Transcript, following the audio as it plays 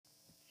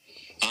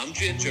I'm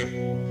Ginger.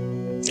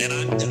 And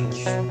I'm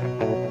Dutch.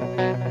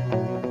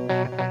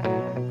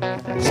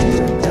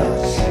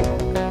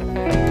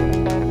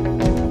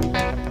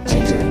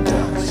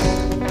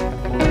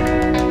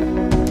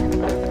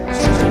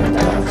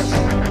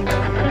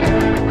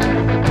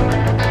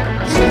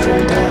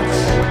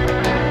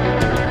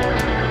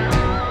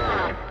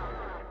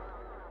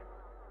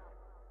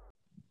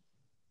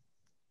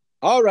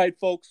 All right,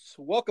 folks,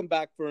 welcome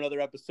back for another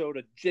episode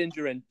of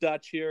Ginger and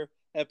Dutch here,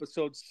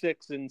 episode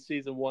 6 in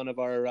season 1 of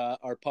our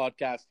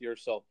podcast here.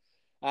 So,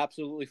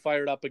 absolutely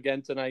fired up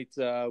again tonight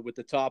with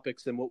the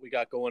topics and what we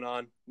got going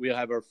on. We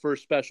have our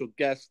first special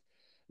guest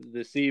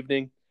this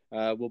evening.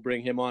 We'll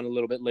bring him on a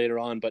little bit later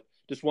on, but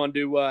just wanted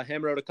to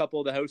hammer out a couple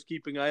of the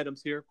housekeeping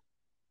items here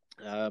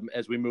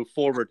as we move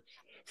forward.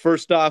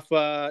 First off,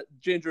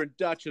 Ginger and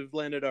Dutch have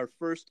landed our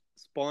first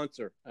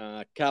sponsor,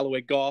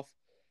 Callaway Golf.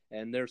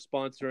 And they're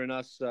sponsoring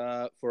us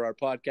for our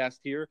podcast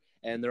here.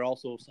 And they're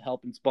also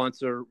helping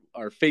sponsor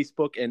our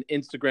Facebook and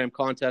Instagram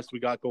contest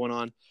we got going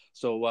on.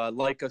 So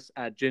like us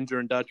at Ginger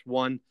and Dutch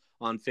 1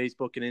 on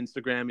Facebook and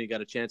Instagram. You got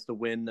a chance to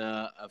win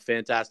a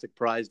fantastic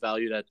prize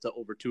valued at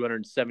over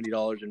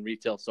 $270 in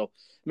retail. So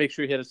make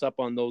sure you hit us up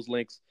on those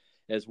links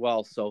as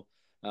well. So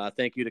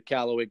thank you to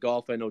Callaway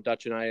Golf. I know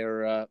Dutch and I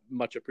are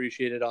much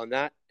appreciated on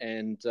that.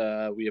 And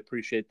we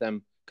appreciate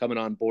them coming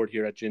on board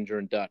here at Ginger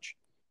and Dutch.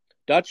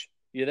 Dutch?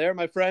 You there,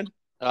 my friend?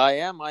 I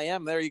am.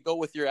 There you go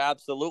with your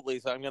absolutely.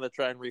 So I'm going to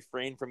try and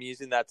refrain from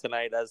using that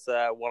tonight, as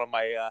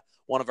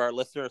one of our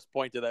listeners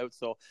pointed out.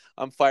 So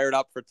I'm fired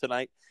up for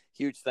tonight.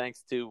 Huge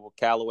thanks to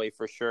Callaway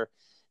for sure.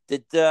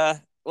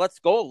 Let's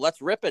go.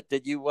 Let's rip it.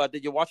 Did you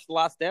watch The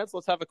Last Dance?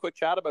 Let's have a quick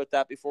chat about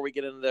that before we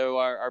get into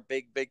our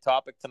big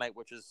topic tonight,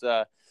 which is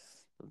the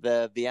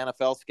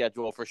NFL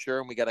schedule for sure.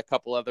 And we got a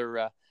couple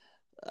other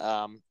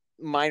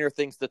minor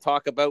things to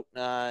talk about,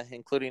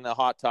 including a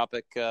hot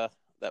topic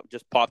that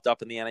just popped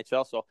up in the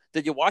NHL. So,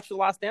 did you watch The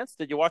Last Dance?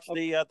 Did you watch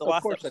the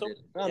last episode?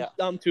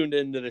 I'm tuned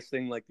into this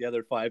thing like the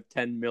other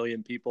 5-10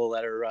 million people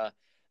that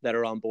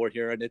are on board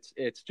here, and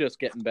it's just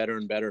getting better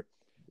and better.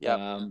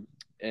 Yeah.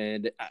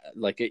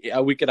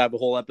 We could have a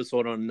whole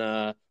episode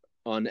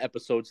on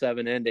episode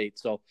 7 and 8.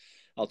 So,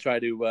 I'll try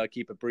to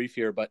keep it brief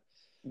here. But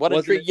what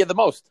intrigued you the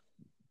most?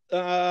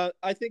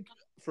 I think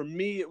for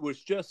me, it was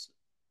just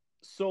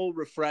so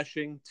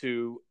refreshing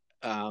to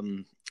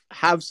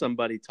have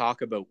somebody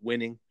talk about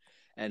winning.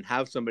 And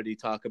have somebody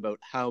talk about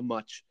how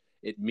much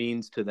it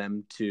means to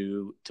them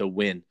to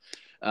win.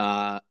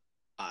 I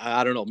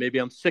don't know. Maybe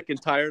I'm sick and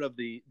tired of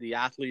the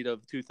athlete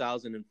of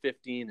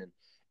 2015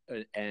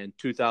 and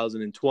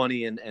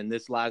 2020 and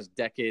this last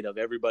decade of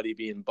everybody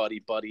being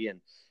buddy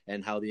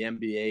and how the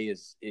NBA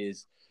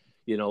is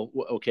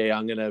okay,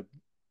 I'm gonna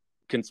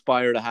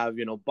conspire to have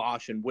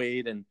Bosh and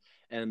Wade and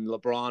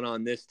LeBron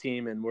on this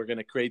team, and we're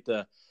gonna create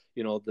the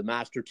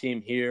master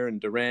team here, and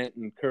Durant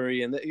and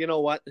Curry, and you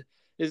know what.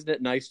 Isn't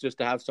it nice just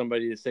to have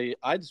somebody to say,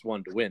 I just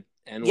wanted to win,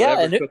 and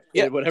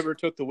whatever it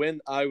took to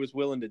win, I was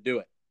willing to do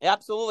it.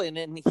 Absolutely,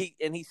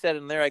 and he said,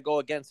 and there I go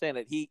again saying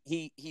it.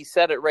 He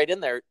said it right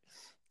in there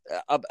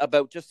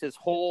about just his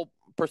whole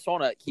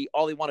persona.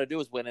 All he wanted to do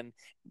was win, and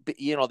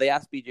they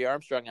asked B.J.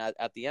 Armstrong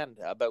at the end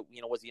about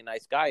was he a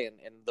nice guy,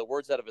 and the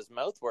words out of his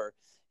mouth were,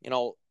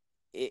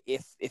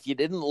 if you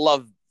didn't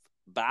love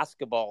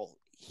basketball,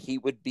 he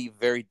would be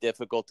very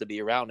difficult to be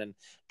around. And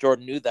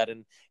Jordan knew that.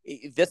 And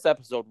this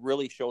episode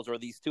really shows, or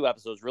these two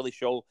episodes really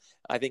show,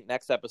 I think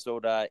next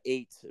episode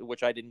 8,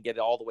 which I didn't get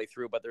all the way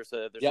through, but there's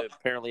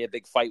apparently a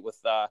big fight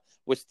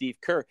with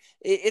Steve Kerr.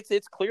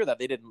 It's clear that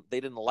they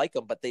didn't like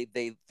him, but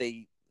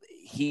he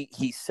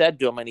said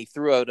to him, and he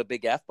threw out a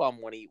big F-bomb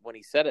when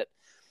he said it.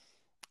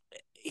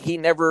 He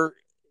never,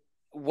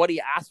 what he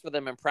asked for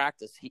them in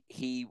practice,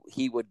 he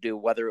would do,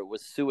 whether it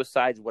was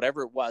suicides,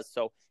 whatever it was.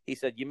 So he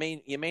said, you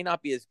may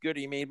not be as good, or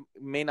you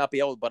may not be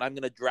able, but I'm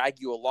going to drag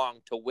you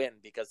along to win,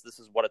 because this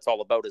is what it's all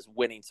about, is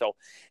winning. So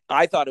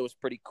I thought it was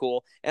pretty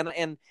cool.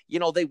 And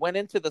they went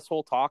into this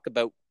whole talk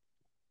about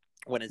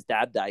when his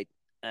dad died,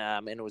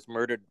 and was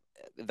murdered.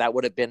 That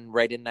would have been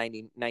right in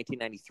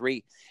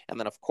 1993. And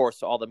then, of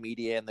course, all the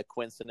media and the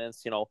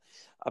coincidence,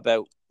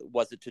 about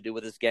was it to do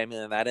with his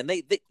gambling and that. And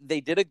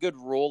they did a good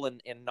role in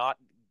not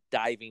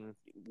diving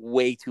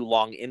way too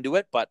long into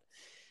it, but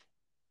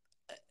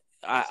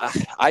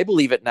I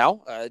believe it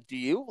now. Do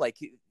you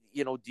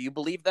do you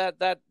believe that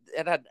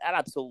it had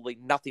absolutely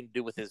nothing to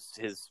do with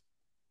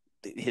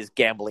his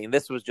gambling?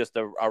 This was just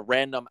a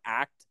random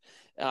act,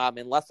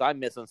 unless I'm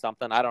missing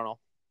something. I don't know.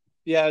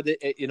 Yeah,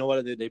 you know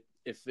what?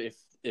 If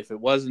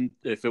it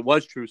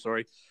was true,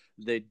 sorry,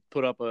 they'd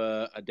put up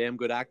a damn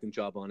good acting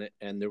job on it,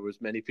 and there was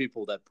many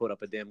people that put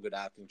up a damn good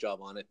acting job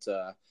on it.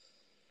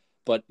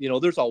 But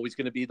there's always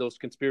going to be those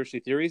conspiracy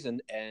theories,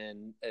 and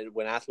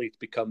when athletes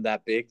become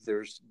that big,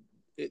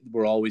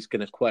 we're always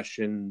going to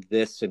question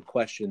this and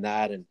question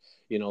that, and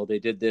they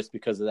did this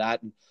because of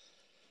that, and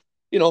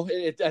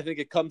I think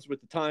it comes with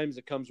the times,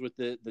 it comes with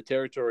the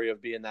territory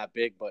of being that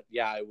big. But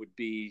yeah, it would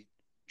be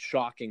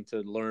shocking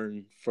to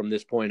learn from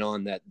this point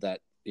on that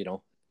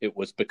it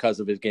was because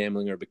of his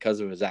gambling or because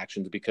of his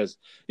actions, because,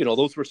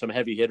 those were some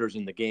heavy hitters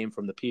in the game,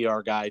 from the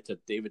PR guy to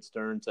David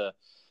Stern to,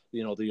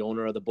 the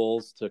owner of the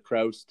Bulls to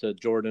Krause to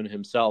Jordan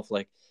himself.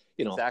 Like,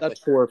 Exactly. that's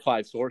 4 or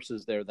 5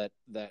 sources there that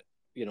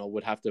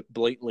would have to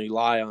blatantly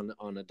lie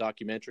on a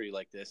documentary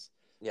like this.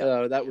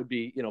 Yeah. That would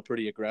be,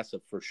 pretty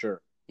aggressive for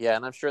sure. Yeah,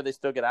 and I'm sure they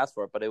still get asked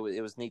for it, but it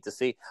was neat to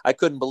see. I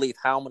couldn't believe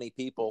how many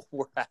people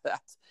were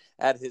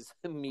at his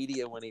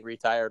media when he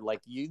retired.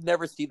 Like, you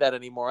never see that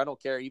anymore. I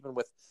don't care. Even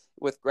with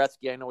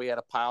Gretzky, I know he had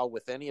a pile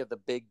with any of the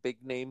big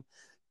name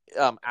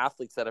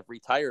athletes that have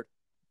retired.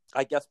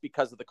 I guess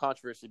because of the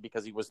controversy,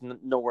 because he was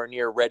nowhere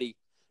near ready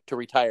to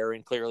retire,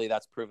 and clearly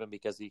that's proven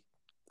because he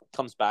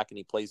comes back and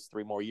he plays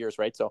 3 more years,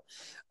 right? So,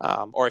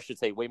 or I should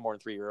say way more than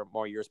 3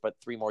 more years, but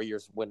 3 more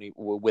years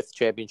with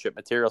championship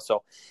material.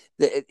 So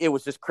it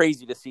was just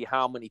crazy to see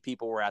how many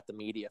people were at the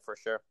media for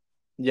sure.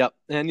 Yep.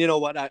 And you know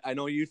what? I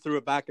know you threw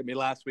it back at me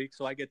last week,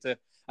 so I get to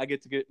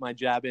get my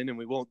jab in, and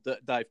we won't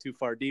dive too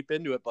far deep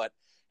into it. But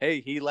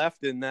hey, he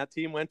left, and that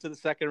team went to the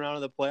second round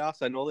of the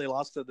playoffs. I know they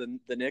lost to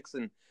the Knicks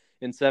in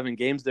 7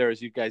 games there, as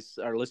you guys,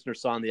 our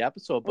listeners, saw in the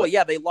episode. But, well,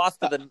 yeah, they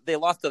lost to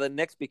the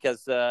Knicks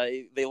because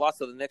they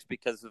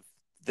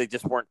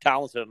just weren't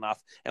talented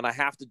enough. And I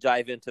have to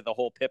dive into the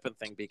whole Pippen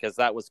thing because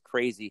that was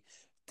crazy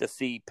to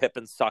see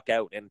Pippen suck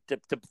out, and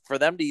for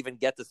them to even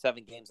get to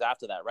 7 games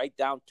after that, right,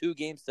 down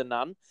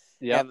 2-0.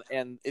 yeah,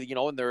 and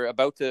they're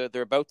about to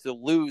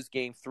lose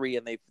game 3,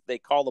 and they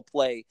call the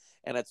play,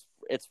 and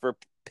it's for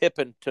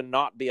Pippen to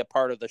not be a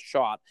part of the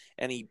shot,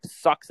 and he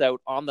sucks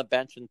out on the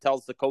bench and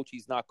tells the coach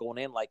he's not going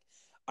in. Like,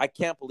 I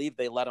can't believe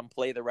they let him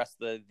play the rest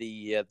of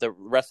the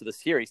rest of the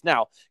series.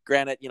 Now,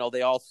 granted,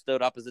 they all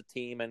stood up as a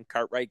team, and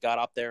Cartwright got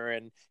up there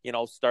and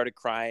started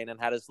crying and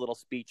had his little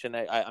speech, and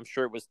I'm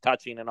sure it was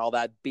touching and all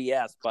that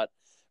BS. But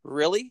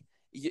really,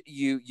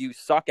 you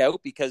suck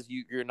out because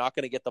you're not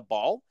going to get the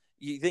ball.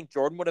 You think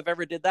Jordan would have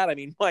ever did that? I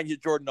mean, mind you,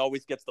 Jordan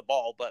always gets the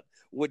ball, but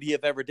would he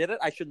have ever did it?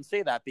 I shouldn't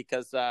say that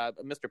because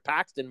Mr.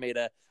 Paxton made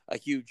a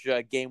huge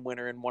game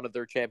winner in one of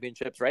their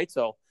championships, right?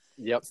 So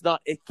yep.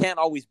 It can't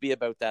always be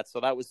about that. So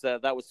that was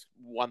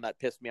one that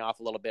pissed me off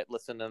a little bit,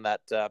 listening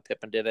that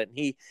Pippen did it.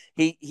 And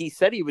he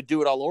said he would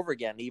do it all over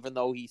again, even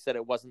though he said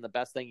it wasn't the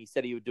best thing. He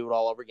said he would do it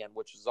all over again,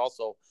 which is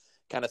also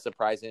kind of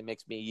surprising. It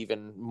makes me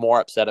even more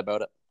upset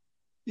about it.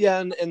 Yeah,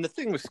 and the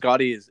thing with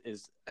Scotty is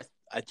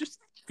I just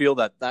feel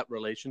that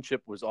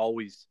relationship was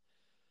always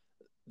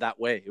that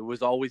way. It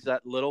was always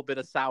that little bit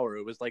of sour.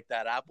 It was like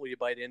that apple you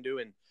bite into,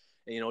 and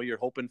you're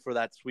hoping for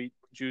that sweet,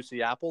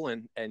 juicy apple,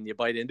 and you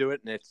bite into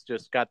it, and it's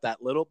just got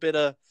that little bit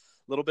of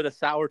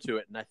sour to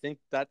it. And I think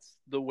that's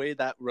the way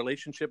that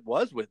relationship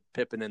was with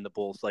Pippen and the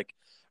Bulls. Like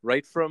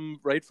right from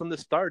the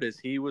start, is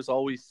he was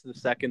always the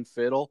second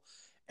fiddle,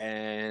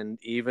 and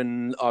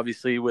even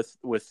obviously with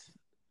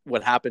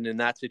what happened in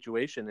that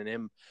situation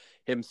and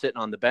him sitting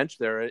on the bench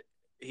there,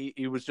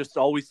 he was just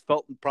always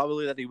felt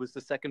probably that he was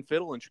the second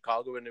fiddle in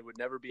Chicago, and it would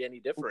never be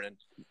any different. And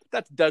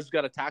that does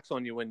got a tax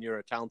on you when you're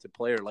a talented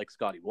player like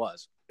Scotty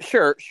was.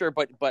 Sure,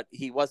 but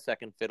he was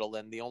second fiddle,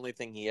 and the only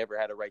thing he ever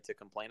had a right to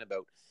complain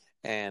about,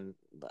 and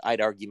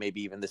I'd argue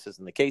maybe even this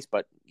isn't the case,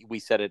 but we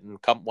said it in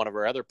one of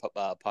our other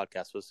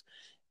podcasts, was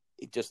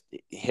just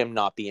him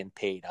not being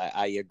paid.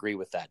 I agree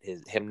with that.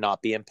 Him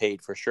not being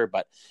paid for sure,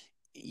 but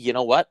you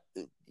know what?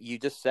 You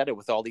just said it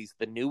with all the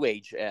new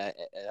age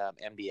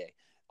NBA.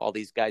 All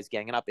these guys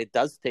ganging up. It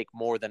does take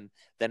more than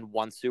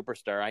one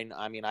superstar.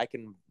 I mean, I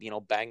can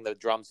bang the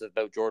drums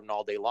about Jordan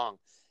all day long.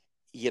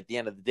 At the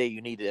end of the day,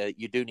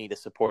 you do need a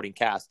supporting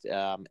cast,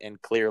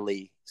 and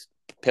clearly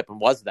Pippen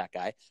was that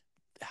guy.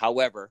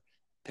 However,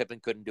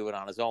 Pippen couldn't do it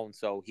on his own,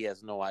 so he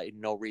has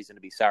no reason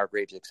to be sour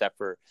grapes except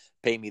for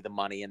pay me the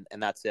money, and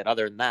that's it.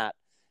 Other than that,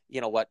 you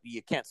know what?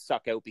 You can't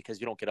suck out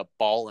because you don't get a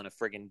ball in a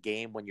friggin'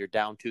 game when you're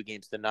down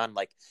 2-0.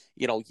 Like,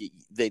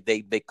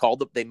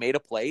 they made a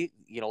play.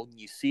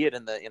 You see it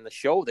in the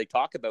show. They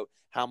talk about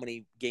how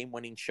many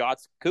game-winning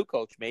shots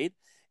Kukoc made,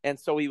 and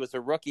so he was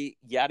a rookie.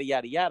 Yada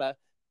yada yada.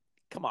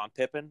 Come on,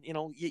 Pippen.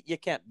 You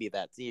can't be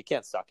that. You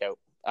can't suck out.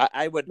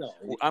 I would. No.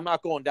 I'm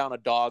not going down a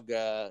dog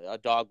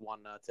one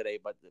today,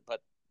 but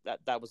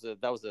that was a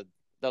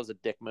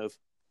dick move.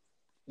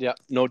 Yeah,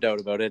 no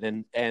doubt about it.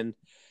 And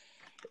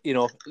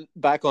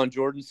back on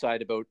Jordan's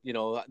side about,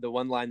 the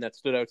one line that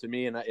stood out to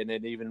me and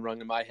it even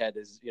rung in my head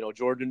is,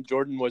 Jordan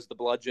was the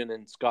bludgeon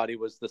and Scotty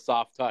was the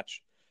soft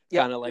touch.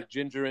 Yep. Kind of like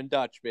Ginger and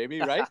Dutch,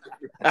 baby, right?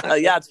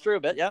 Yeah, it's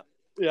true, but yeah.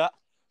 Yeah.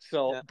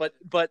 So, yeah.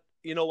 But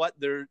you know what?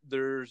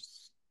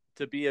 There's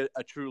to be a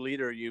true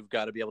leader, you've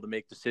got to be able to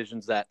make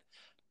decisions that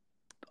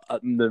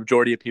the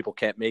majority of people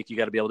can't make. You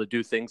got to be able to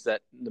do things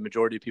that the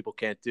majority of people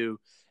can't do.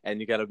 And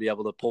you got to be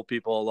able to pull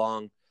people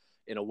along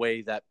in a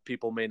way that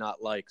people may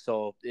not like.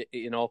 So,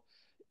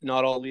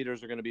 not all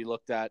leaders are going to be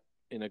looked at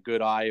in a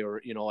good eye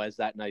or, as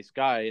that nice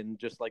guy. And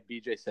just like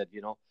BJ said,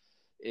 you're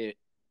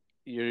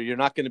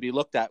not going to be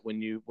looked at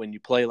when you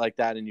play like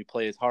that and you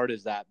play as hard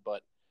as that.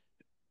 But,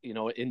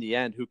 in the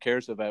end, who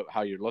cares about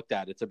how you're looked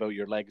at? It's about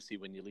your legacy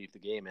when you leave the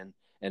game, and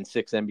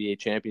 6 NBA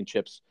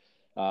championships,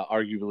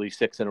 arguably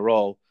 6 in a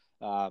row.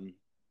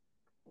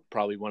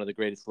 probably one of the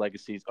greatest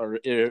legacies, or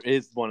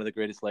is one of the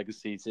greatest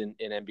legacies in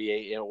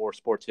NBA or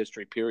sports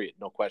history, period.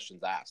 No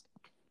questions asked.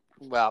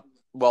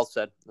 Well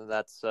said.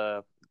 That's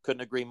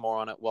couldn't agree more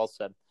on it. Well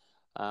said.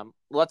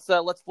 Let's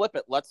flip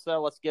it.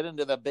 Let's get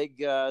into the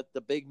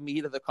big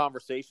meat of the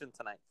conversation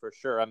tonight for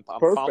sure. I'm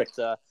pumped.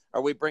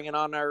 Are we bringing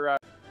on our?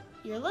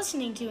 You're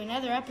listening to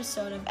another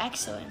episode of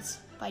Excellence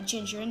by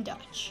Ginger and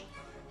Dutch.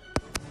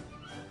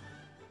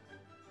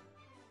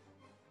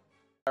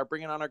 Are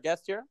bringing on our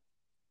guest here?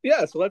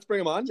 Yeah, so let's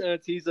bring him on.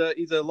 He's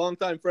a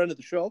longtime friend of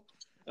the show.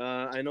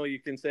 I know you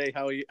can say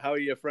how are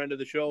you a friend of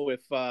the show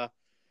if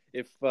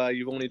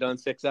you've only done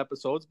 6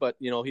 episodes, but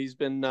he's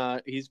been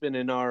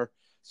in our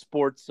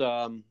sports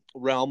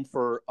realm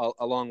for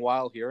a long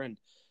while here, and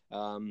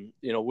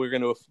we're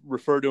going to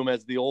refer to him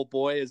as the old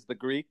boy, as the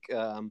Greek,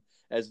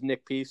 as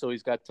Nick P. So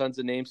he's got tons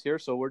of names here.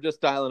 So we're just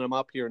dialing him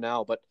up here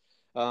now, but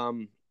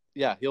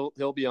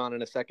he'll be on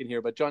in a second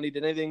here. But Johnny,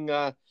 did anything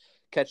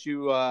catch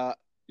you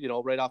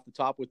right off the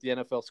top with the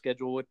NFL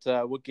schedule?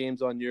 What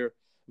games on your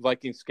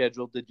Vikings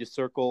schedule did you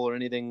circle, or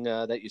anything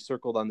that you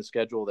circled on the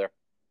schedule there?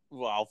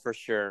 Well, for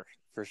sure.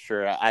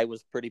 I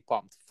was pretty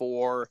pumped.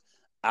 4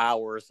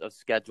 hours of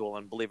schedule,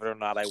 and believe it or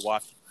not, I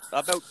watched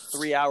about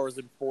 3 hours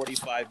and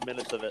 45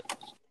 minutes of it.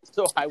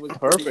 So I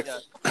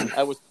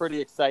was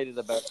pretty excited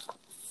about it.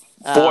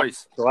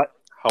 Boys,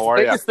 how are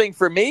you? Biggest thing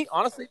for me,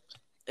 honestly.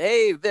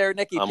 Hey there,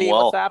 Nicky I'm P.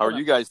 well. What's happening? How are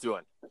you guys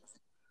doing?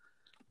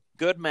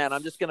 Good, man.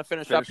 I'm just going to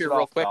finish up here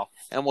real quick, pal.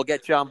 and we'll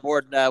get you on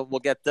board. We'll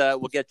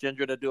get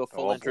Ginger to do a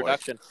full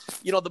introduction.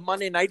 Boy. The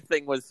Monday night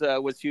thing was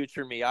huge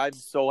for me. I'm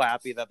so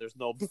happy that there's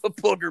no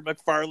Booger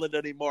McFarland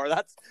anymore.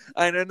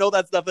 I know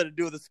that's nothing to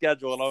do with the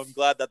schedule, and I'm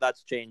glad that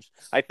that's changed.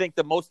 I think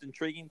the most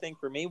intriguing thing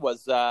for me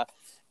was,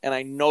 and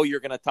I know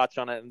you're going to touch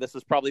on it, and this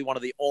is probably one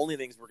of the only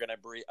things we're going to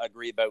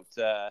agree about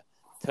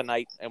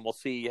tonight, and we'll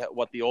see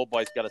what the old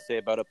boys got to say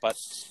about it. But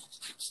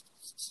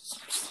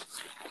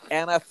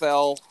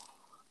NFL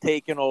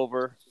taking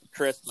over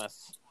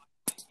Christmas.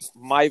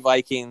 My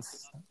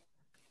Vikings,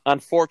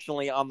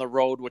 unfortunately, on the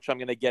road, which I'm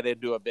going to get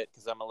into a bit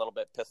because I'm a little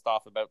bit pissed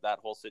off about that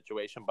whole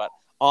situation, but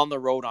on the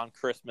road on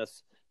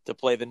Christmas to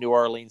play the New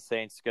Orleans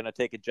Saints, going to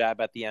take a jab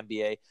at the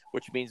NBA,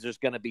 which means there's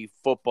going to be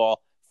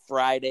football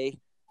Friday,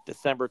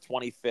 December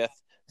 25th,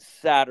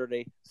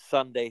 Saturday,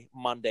 Sunday,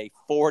 Monday,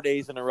 4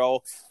 days in a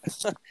row.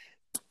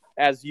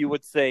 As you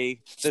would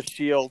say, the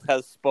Shield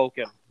has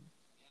spoken.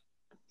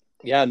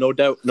 Yeah, no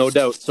doubt.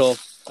 So,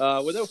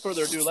 without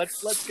further ado,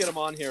 let's get him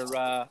on here.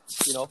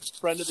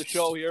 Friend of the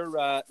show here,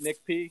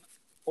 Nick P,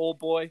 old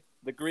boy,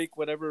 the Greek,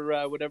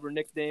 whatever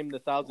nickname,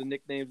 the 1,000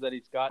 nicknames that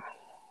he's got.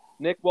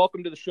 Nick,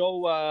 welcome to the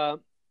show.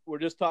 We're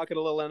just talking a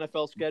little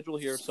NFL schedule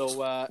here. So,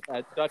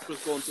 Dutch was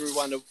going through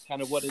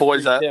kind of what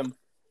intrigued him.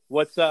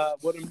 What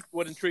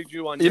intrigued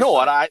you on? You know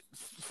what?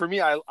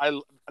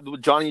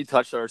 Johnny, you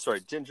touched on. Sorry,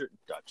 Ginger,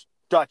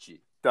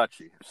 Dutchy.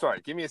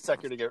 Sorry, give me a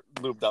second to get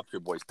lubed up here,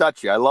 boys.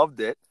 Dutchy, I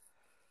loved it.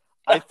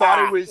 I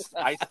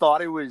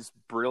thought it was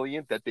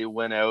brilliant that they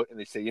went out and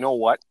they say, you know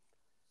what?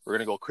 We're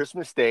gonna go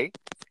Christmas Day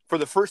for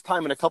the first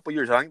time in a couple of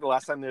years. I think the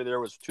last time they were there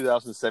was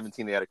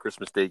 2017. They had a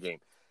Christmas Day game,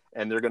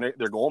 and they're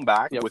going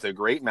back with a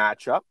great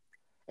matchup,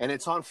 and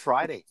it's on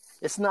Friday.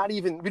 It's not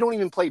even we don't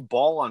even play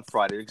ball on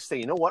Friday. They just say,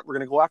 you know what? We're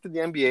gonna go after the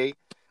NBA,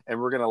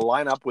 and we're gonna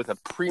line up with a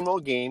primo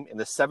game in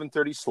the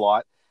 7:30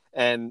 slot,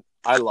 and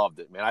I loved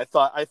it, man. I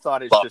thought it's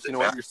just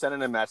what, you're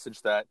sending a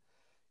message that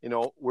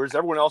whereas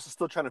everyone else is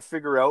still trying to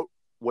figure out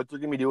what they're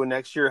going to be doing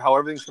next year, how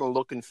everything's going to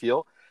look and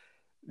feel.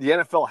 The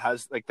NFL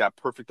has that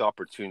perfect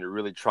opportunity to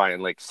really try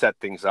and set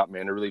things up,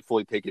 man, to really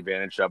fully take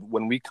advantage of.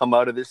 When we come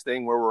out of this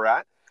thing where we're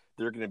at,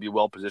 they're going to be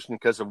well positioned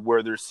because of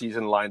where their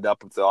season lined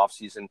up with the off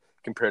season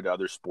compared to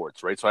other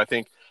sports, right? So I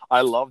think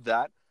I love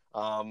that.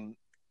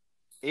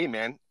 Hey,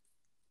 man,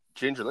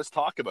 Ginger, let's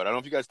talk about it. I don't know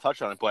if you guys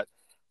touched on it, but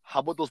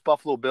how about those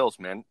Buffalo Bills,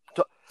 man?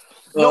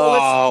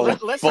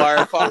 Let's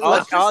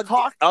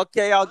talk.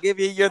 Okay, I'll give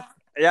you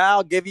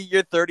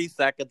your 30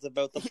 seconds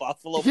about the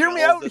Buffalo Bills. Hear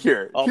me out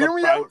here. Hear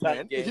me out,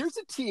 man. Games. Here's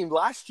a team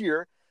last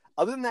year,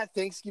 other than that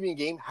Thanksgiving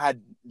game,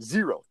 had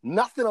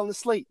nothing on the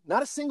slate.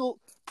 Not a single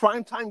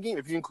primetime game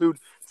if you include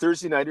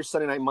Thursday night or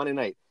Sunday night, Monday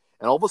night.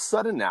 And all of a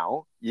sudden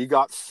now, you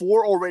got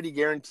 4 already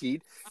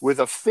guaranteed, with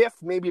a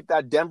 5th, maybe if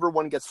that Denver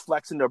one gets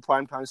flexed into a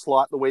primetime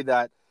slot the way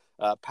that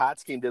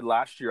Pat's game did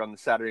last year on the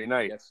Saturday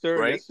night. Yes, sir.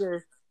 Right? Yes,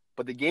 sir.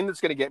 But the game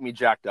that's going to get me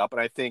jacked up,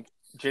 and I think,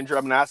 Ginger,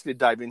 I'm going to ask you to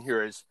dive in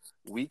here, is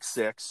Week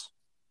 6.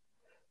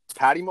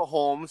 Patty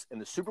Mahomes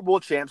and the Super Bowl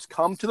champs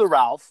come to the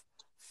Ralph.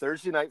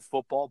 Thursday night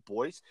football,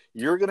 boys.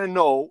 You're going to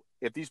know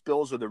if these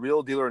Bills are the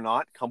real deal or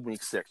not come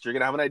Week 6. You're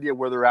going to have an idea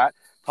where they're at.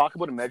 Talk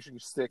about a measuring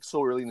stick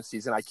so early in the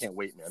season. I can't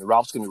wait, man. The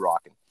Ralph's going to be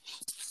rocking.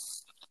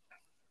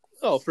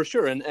 Oh, for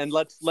sure. And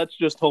let's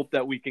just hope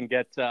that we can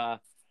get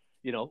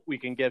we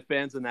can get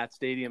fans in that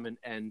stadium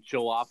and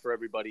show off for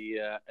everybody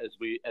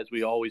as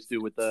we always do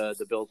with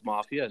the Bills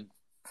Mafia. And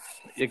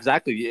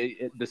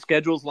exactly, the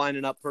schedule's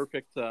lining up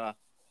perfect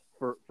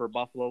for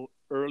Buffalo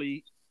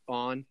early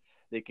on.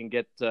 They can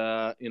get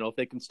if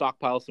they can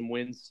stockpile some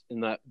wins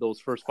in those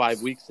first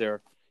 5 weeks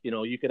there,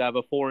 You could have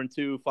a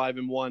 4-2,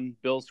 5-1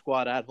 Bills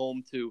squad at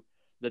home to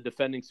the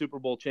defending Super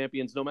Bowl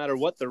champions. No matter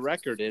what the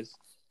record is,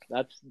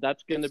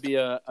 that's going to be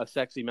a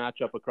sexy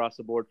matchup across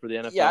the board for the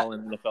NFL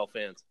and NFL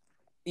fans.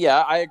 Yeah,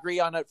 I agree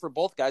on it for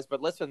both guys. But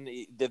listen,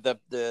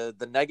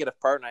 the negative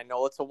part, and I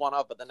know it's a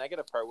one-off, but the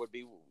negative part would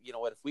be,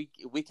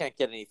 if we can't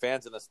get any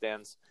fans in the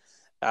stands,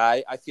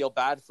 I feel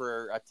bad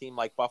for a team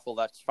like Buffalo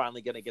that's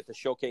finally going to get the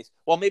showcase.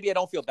 Well, maybe I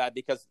don't feel bad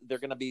because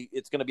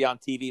it's going to be on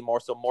TV more,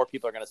 so more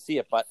people are going to see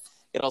it. But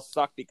it'll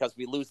suck because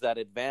we lose that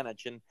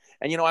advantage. And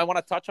I want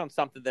to touch on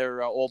something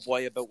there, old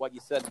boy, about what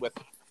you said with,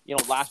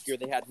 last year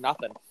they had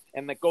nothing,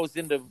 and that goes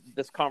into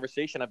this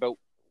conversation about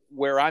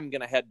where I'm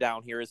going to head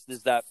down here is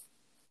that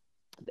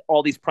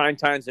all these prime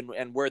times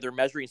and where their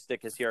measuring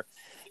stick is here.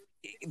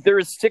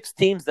 There's 6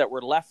 teams that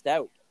were left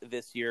out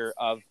this year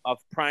of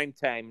prime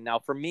time. Now,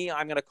 for me,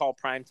 I'm going to call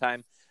prime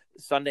time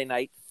Sunday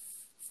night,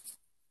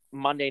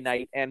 Monday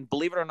night, and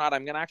believe it or not,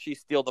 I'm going to actually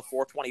steal the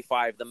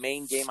 425, the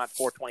main game on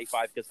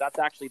 425, because that's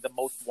actually the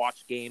most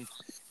watched game.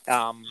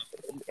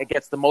 It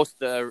gets the most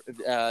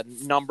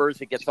numbers.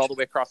 It gets all the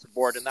way across the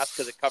board, and that's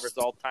because it covers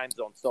all time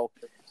zones. So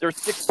there's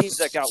 6 teams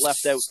that got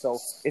left out. So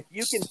if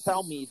you can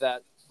tell me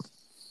that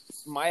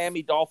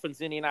Miami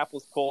Dolphins,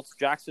 Indianapolis Colts,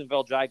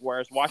 Jacksonville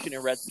Jaguars,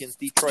 Washington Redskins,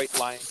 Detroit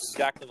Lions, and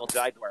Jacksonville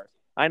Jaguars.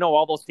 I know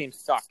all those teams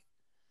suck,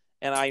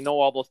 and I know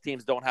all those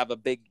teams don't have a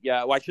big.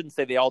 I shouldn't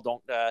say they all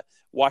don't.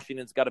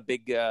 Washington's got a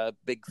big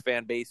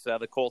fan base.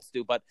 The Colts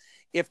do, but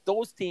if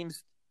those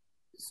teams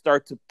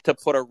start to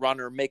put a run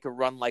or make a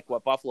run like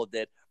what Buffalo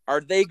did,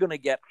 are they going to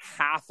get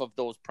half of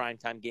those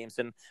primetime games?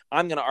 And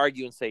I'm going to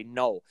argue and say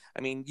no.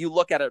 I mean, you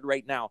look at it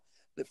right now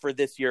for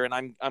this year,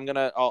 and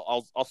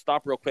I'll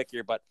stop real quick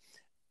here, but.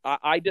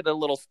 I did a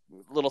little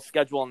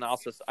schedule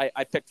analysis.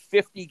 I picked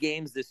 50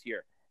 games this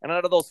year. And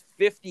out of those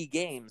 50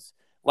 games,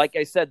 like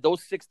I said,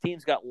 those 6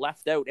 teams got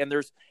left out. And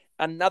there's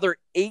another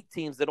 8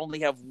 teams that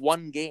only have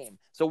 1 game.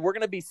 So we're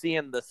going to be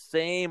seeing the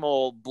same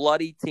old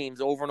bloody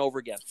teams over and over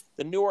again.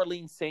 The New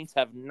Orleans Saints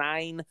have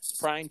 9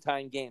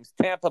 primetime games.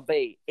 Tampa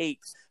Bay, 8.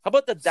 How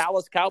about the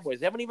Dallas Cowboys?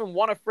 They haven't even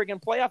won a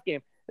friggin' playoff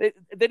game. They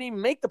didn't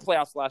even make the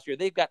playoffs last year.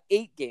 They've got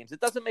 8 games.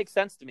 It doesn't make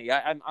sense to me.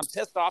 I'm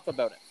pissed off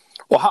about it.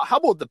 Well, how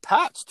about the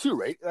Pats too,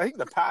 right? I think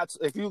the Pats,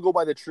 if you go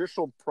by the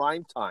traditional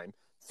prime time,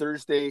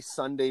 Thursday,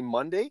 Sunday,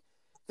 Monday,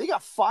 they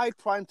got 5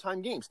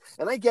 primetime games.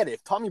 And I get it.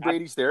 If Tommy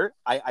Brady's there,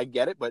 I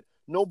get it. But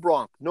no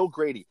Gronk, no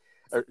Grady.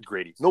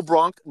 No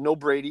Gronk, no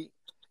Brady.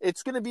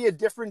 It's going to be a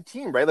different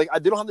team, right? Like,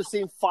 they don't have the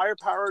same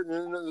firepower.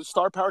 The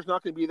star power's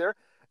not going to be there.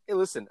 Hey,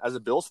 listen, as a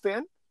Bills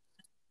fan,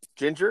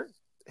 Ginger,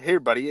 hey,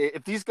 buddy,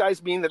 if these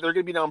guys mean that they're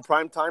going to be down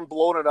prime time,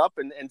 blowing it up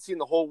and seeing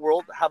the whole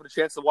world having a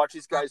chance to watch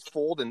these guys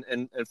fold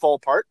and fall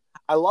apart,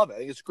 I love it. I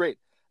think it's great.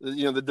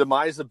 The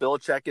demise of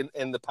Belichick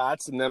and the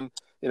Pats and them,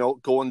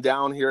 going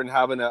down here and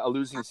having a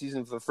losing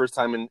season for the first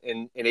time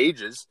in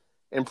ages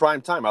in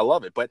prime time. I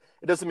love it. But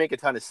it doesn't make a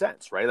ton of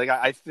sense, right? Like,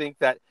 I think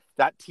that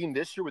team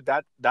this year with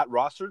that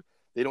roster,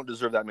 they don't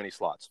deserve that many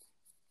slots.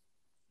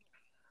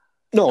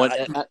 No,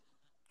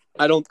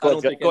 I don't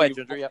think go ahead,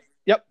 Ginger.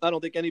 Yep, I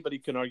don't think anybody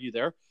can argue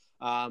there.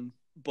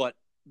 But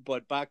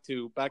back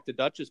to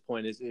Dutch's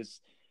point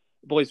is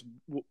boys,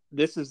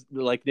 this is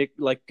like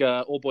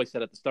old boy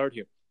said at the start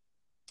here.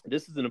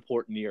 This is an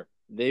important year.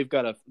 They've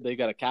got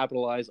to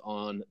capitalize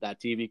on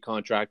that TV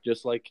contract,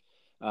 just like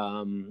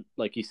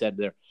he said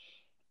there.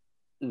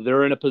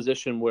 They're in a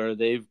position where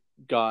they've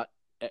got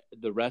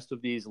the rest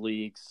of these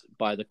leagues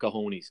by the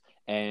cojones,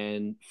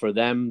 and for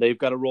them, they've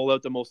got to roll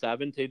out the most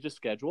advantageous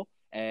schedule.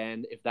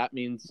 And if that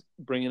means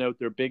bringing out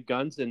their big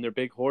guns and their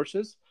big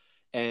horses,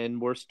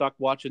 and we're stuck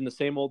watching the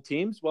same old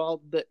teams,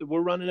 well, we're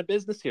running a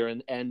business here,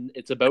 and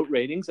it's about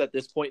ratings at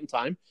this point in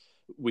time.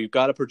 We've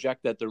got to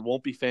project that there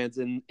won't be fans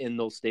in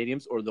those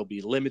stadiums, or there'll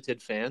be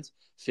limited fans,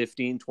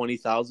 15,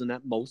 20,000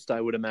 at most, I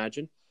would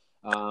imagine,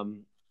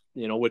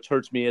 which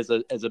hurts me as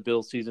a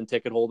Bills season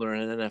ticket holder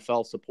and an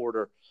NFL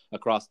supporter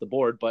across the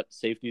board, but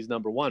safety is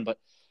number one. But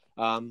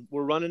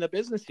we're running a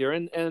business here,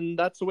 and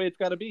that's the way it's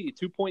got to be.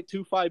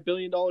 $2.25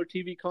 billion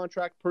TV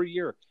contract per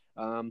year.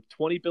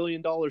 $20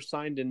 billion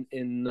signed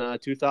in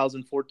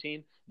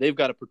 2014. They've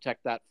got to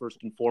protect that first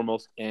and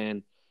foremost.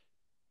 And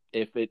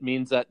if it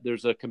means that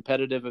there's a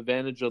competitive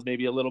advantage of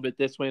maybe a little bit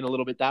this way and a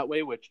little bit that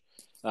way, which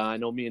I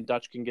know me and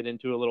Dutch can get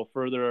into a little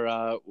further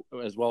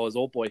as well as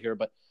old boy here,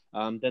 but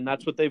then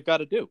that's what they've got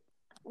to do.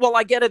 Well,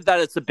 I get it that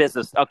it's a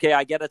business. Okay,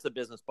 I get it's a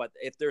business. But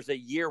if there's a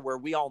year where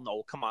we all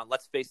know, come on,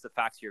 let's face the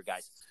facts here,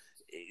 guys.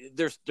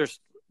 There's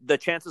the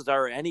chances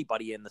are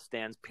anybody in the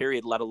stands,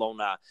 period, let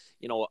alone a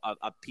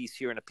piece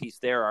here and a piece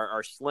there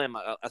are slim,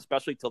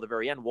 especially till the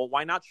very end. Well,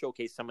 why not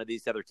showcase some of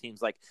these other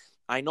teams? Like,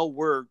 I know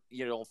we're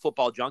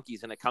football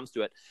junkies and it comes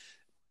to it,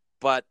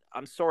 but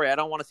I'm sorry, I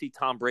don't want to see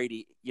Tom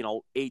Brady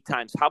 8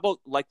 times. How about,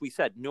 like we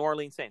said, New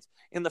Orleans Saints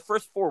in the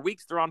first 4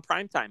 weeks they're on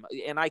primetime,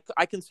 and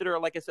I consider,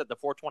 like I said, the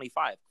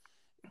 425.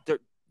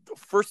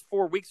 first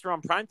 4 weeks are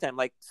on primetime.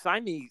 Like,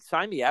 sign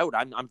me out.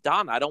 I'm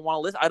done. I don't want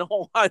to listen. I don't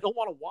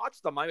want to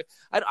watch them.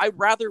 I'd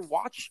rather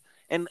watch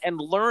and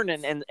learn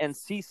and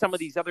see some of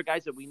these other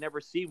guys that we never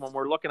see when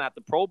we're looking at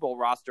the Pro Bowl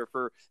roster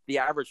for the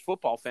average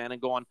football fan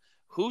and going,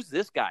 who's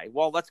this guy?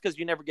 Well, that's because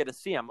you never get to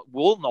see him.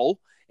 We'll know,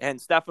 and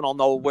Stefan will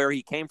know where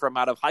he came from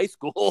out of high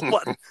school.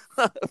 But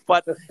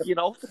but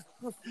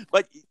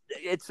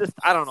it's just,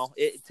 I don't know.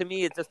 To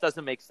me, it just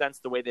doesn't make sense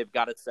the way they've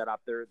got it set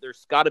up.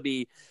 There's got to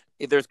be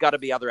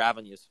other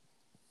avenues.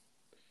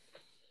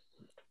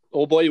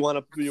 Oh boy, you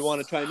want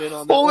to chime in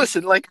on that? Well, one?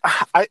 listen, like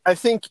I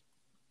think,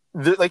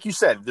 like you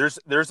said,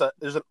 there's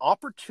an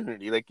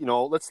opportunity. Like,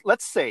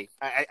 let's say,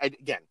 I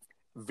again,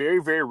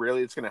 very, very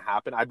rarely it's going to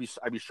happen. I'd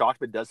be shocked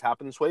if it does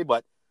happen this way.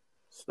 But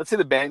let's say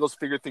the Bengals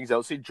figure things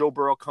out. Say Joe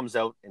Burrow comes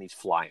out and he's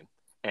flying,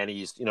 and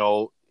he's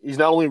not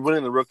only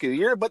winning the Rookie of the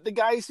Year, but the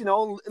guy's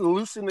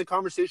loose in the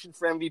conversation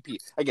for MVP.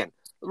 Again,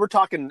 we're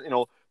talking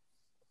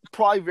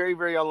probably very,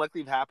 very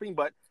unlikely of happening,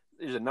 but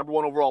there's a number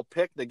 1 overall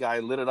pick. The guy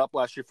lit it up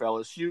last year for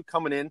LSU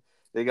coming in.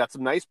 They got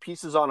some nice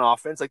pieces on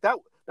offense, like that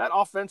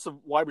offensive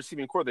wide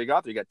receiving core they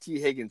got there. You got T.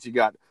 Higgins, you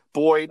got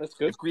Boyd. That's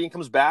good. If Green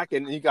comes back,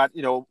 and you got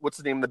what's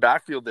the name in the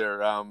backfield there?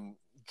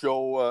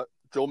 Joe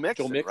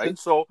Mixon, right?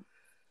 So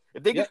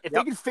if they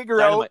can figure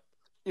Dynamite.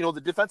 out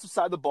the defensive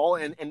side of the ball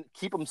and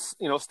keep them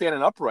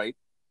standing upright,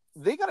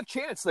 they got a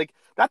chance. Like,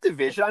 that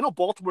division, I know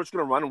Baltimore's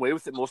going to run away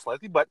with it most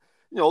likely, but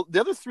the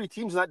other 3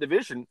 teams in that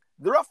division,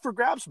 they're up for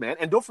grabs, man.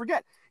 And don't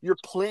forget, you're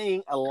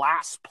playing a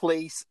last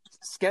place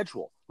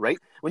schedule, right?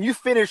 When you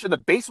finish in the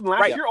basement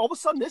last year, all of a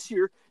sudden this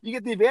year, you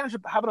get the advantage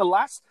of having a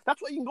last.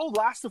 That's why you can go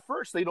last to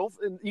first.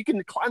 And you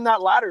can climb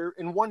that ladder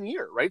in 1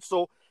 year, right?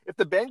 So if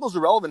the Bengals are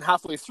relevant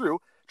halfway through,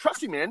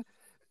 trust me, man,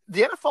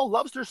 the NFL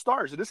loves their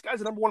stars. And this guy's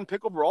the number 1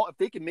 pick overall. If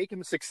they can make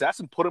him a success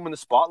and put him in the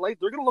spotlight,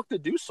 they're going to look to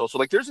do so. So,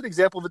 like, there's an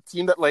example of a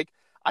team that, like,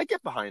 I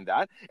get behind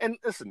that. And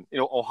listen,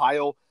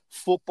 Ohio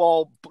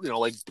football,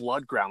 like,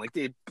 blood ground. Like,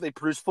 they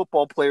produce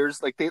football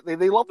players. Like, they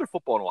love their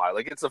football in Ohio.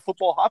 Like, it's a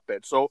football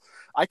hotbed. So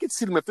I could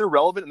see them, if they're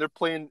relevant and they're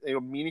playing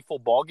meaningful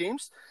ball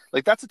games,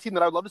 like, that's a team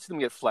that I'd love to see them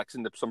get flexed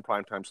into some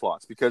primetime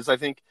slots, because I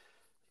think,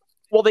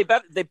 well, they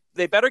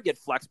better get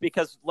flexed,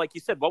 because, like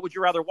you said, what would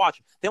you rather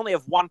watch? They only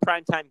have 1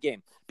 primetime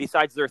game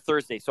besides their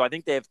Thursday, so I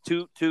think they have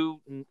two.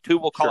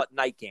 We'll call it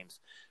night games.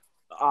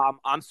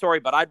 I'm sorry,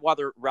 but I'd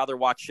rather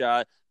watch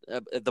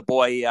the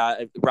boy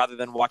rather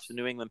than watch the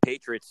New England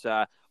Patriots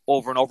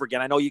over and over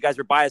again. I know you guys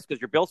are biased because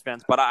you're Bills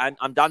fans, but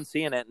I'm done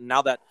seeing it. And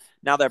now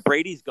that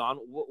Brady's gone,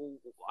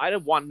 I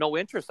want no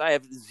interest. I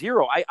have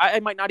zero.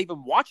 I might not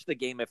even watch the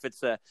game if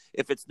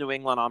it's New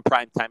England on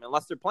primetime,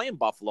 unless they're playing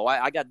Buffalo.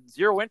 I got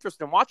zero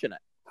interest in watching it.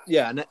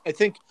 Yeah, and I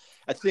think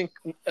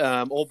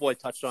old boy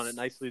touched on it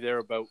nicely there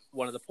about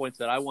one of the points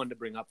that I wanted to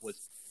bring up was,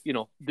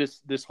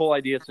 this whole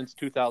idea since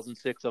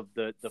 2006 of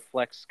the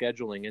flex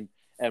scheduling,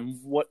 and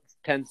what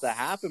tends to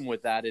happen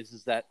with that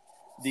is that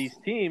these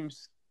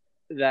teams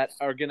that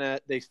are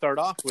they start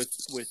off with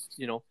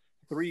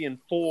 3 and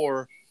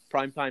 4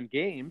 primetime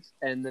games,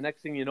 and the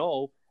next thing you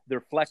know, they're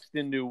flexed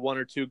into 1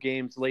 or 2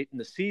 games late in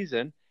the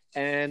season,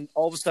 and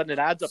all of a sudden it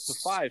adds up to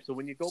 5. So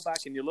when you go back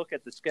and you look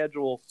at the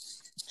schedule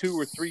 2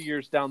 or 3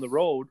 years down the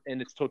road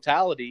in its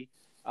totality,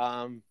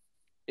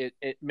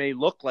 it may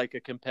look like a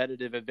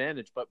competitive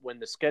advantage, but when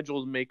the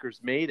schedule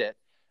makers made it,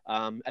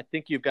 I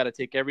think you've got to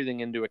take everything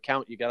into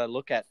account. You got to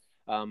look at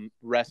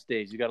rest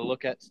days. You got to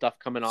look at stuff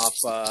coming off,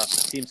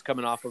 teams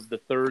coming off of the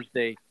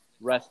Thursday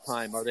rest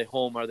time. Are they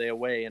home? Are they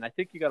away? And I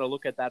think you got to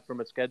look at that from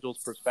a schedules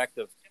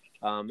perspective,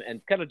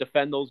 and kind of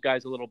defend those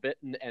guys a little bit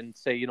and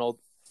say,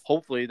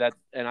 hopefully that,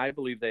 and I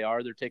believe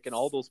they're taking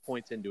all those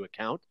points into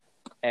account.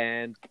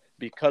 And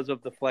because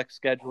of the flex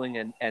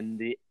scheduling and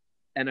the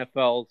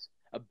NFL's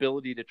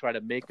ability to try to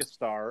make a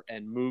star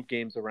and move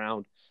games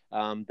around,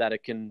 that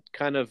it can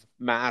kind of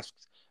mask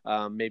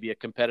maybe a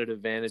competitive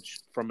advantage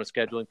from a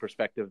scheduling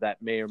perspective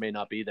that may or may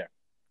not be there.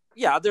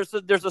 Yeah, there's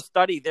a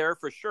study there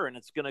for sure, and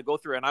it's going to go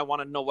through. And I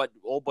want to know what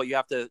you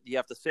have to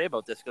say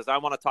about this, because I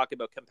want to talk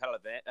about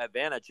competitive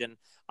advantage, and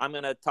I'm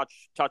going to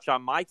touch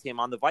on my team,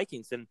 on the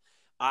Vikings, and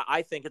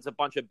I think it's a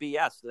bunch of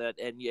BS.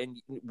 And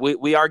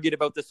we argued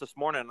about this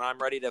morning, and I'm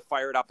ready to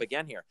fire it up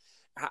again here.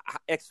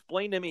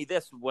 Explain to me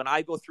this: when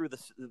I go through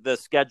the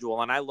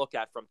schedule and I look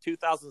at from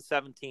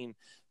 2017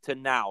 to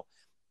now,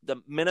 the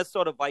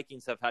Minnesota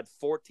Vikings have had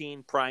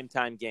 14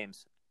 primetime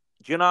games.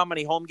 Do you know how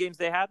many home games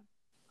they had?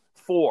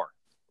 4.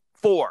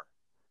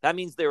 That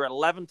means they were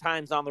 11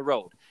 times on the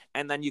road.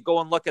 And then you go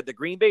and look at the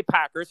Green Bay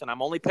Packers, and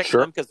I'm only picking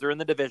them because they're in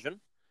the division,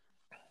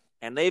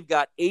 and they've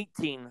got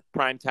 18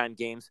 primetime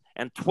games,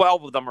 and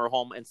 12 of them are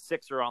home, and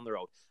 6 are on the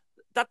road.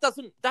 That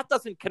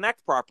doesn't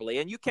connect properly.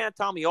 And you can't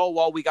tell me,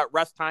 we got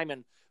rest time,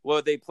 and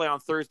they play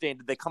on Thursday, and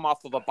did they come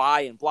off of a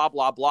bye, and blah,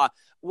 blah, blah.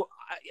 Well,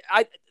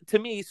 to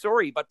me,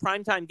 sorry, but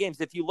primetime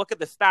games, if you look at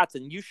the stats,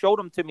 and you showed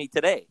them to me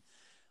today,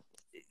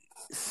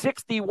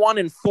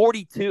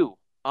 61-42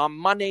 on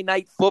Monday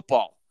Night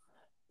Football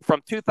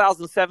from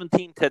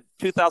 2017 to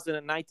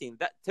 2019.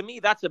 That, to me,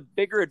 that's a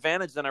bigger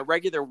advantage than a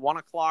regular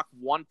 1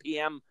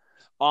 p.m.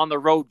 on the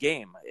road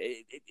game.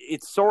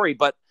 It's sorry,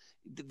 but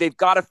they've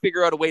got to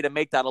figure out a way to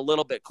make that a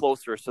little bit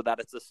closer so that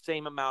it's the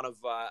same amount of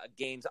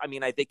games. I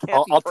mean, they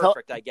can't be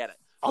perfect. I get it.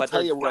 I'll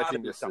tell you what I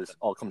think this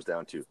all comes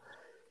down to.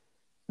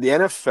 The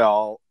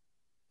NFL,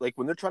 like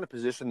when they're trying to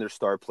position their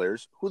star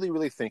players, who are they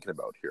really thinking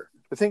about here?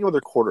 They're thinking about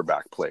their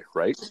quarterback play,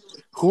 right?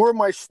 Who are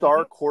my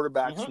star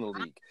quarterbacks in the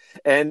league?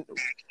 And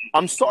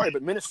I'm sorry,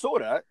 but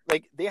Minnesota,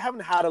 like they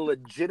haven't had a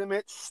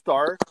legitimate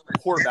star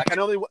quarterback. I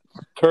know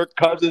Kirk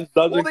Cousins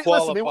doesn't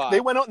qualify. Listen,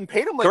 they went out and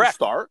paid him like a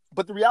star,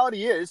 but the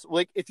reality is,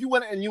 like if you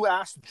went and you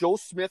asked Joe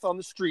Smith on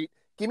the street,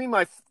 give me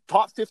my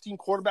top 15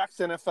 quarterbacks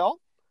in NFL,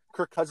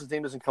 Kirk Cousins'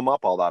 name doesn't come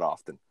up all that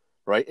often,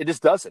 right? It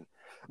just doesn't.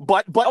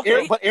 But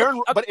Aaron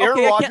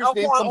Rodgers'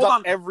 name comes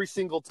up every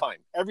single time.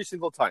 Every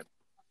single time.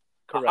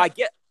 Correct.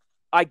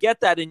 I get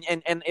that,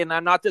 and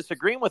I'm not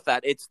disagreeing with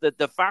that. It's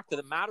the fact of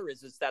the matter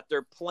is that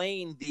they're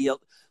playing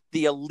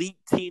the elite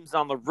teams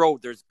on the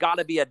road. There's got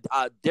to be a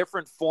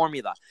different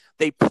formula.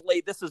 They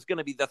play. This is going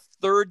to be the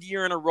third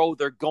year in a row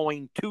they're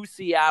going to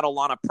Seattle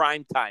on a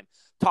prime time.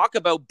 Talk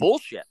about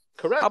bullshit.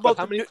 Correct.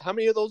 How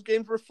many of those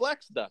games were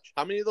flex, Dutch?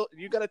 How many of those?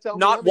 You got to tell me.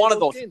 Not one of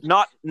those.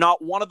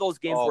 Not one of those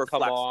games were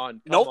flex. Come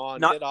on,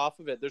 get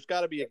off of it. There's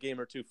got to be a game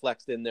or two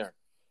flexed in there.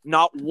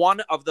 Not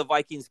one of the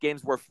Vikings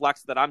games were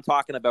flexed that I'm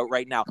talking about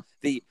right now.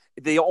 The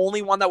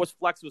only one that was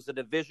flexed was a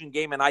division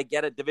game, and I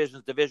get it,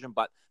 division.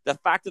 But the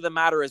fact of the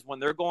matter is, when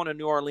they're going to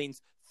New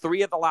Orleans,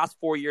 3 of the last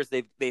 4 years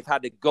they've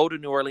had to go to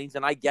New Orleans,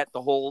 and I get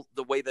the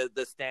way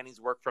the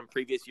standings work from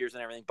previous years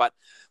and everything. But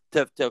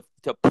to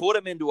put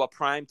them into a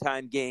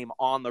primetime game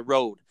on the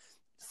road,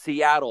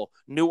 Seattle,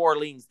 New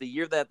Orleans, the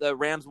year that the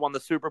Rams won the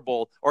Super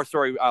Bowl,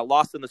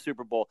 lost in the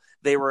Super Bowl,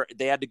 they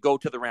had to go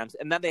to the Rams,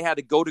 and then they had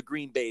to go to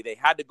Green Bay. They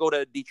had to go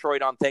to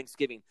Detroit on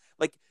Thanksgiving.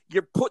 Like,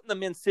 you're putting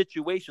them in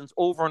situations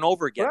over and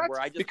over again where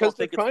I just don't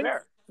think it's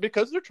fair.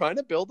 Because they're trying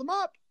to build them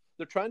up.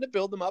 They're trying to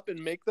build them up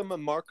and make them a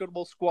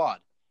marketable squad.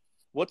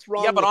 What's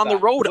wrong? Yeah, but on the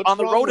road,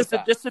 it's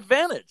a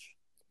disadvantage.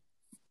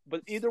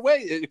 But either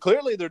way,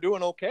 clearly they're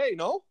doing okay.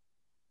 No.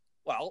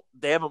 Well,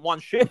 they haven't won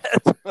shit.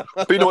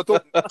 But you know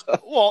what?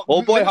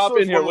 Old boy, hop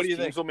in here. What do you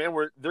think? So, man,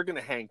 they're going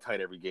to hang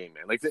tight every game,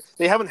 man. Like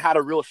they haven't had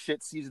a real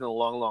shit season in a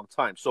long, long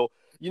time. So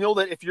you know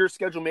that if you're a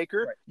schedule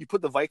maker, you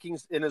put the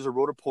Vikings in as a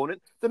road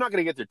opponent, they're not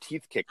going to get their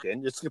teeth kicked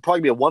in. It's going to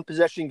probably be a one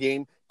possession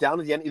game down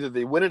to the end. Either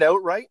they win it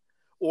outright,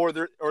 or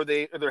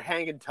they're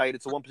hanging tight.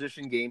 It's a one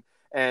possession game,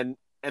 and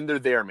they're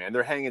there, man.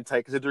 They're hanging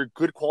tight because they're a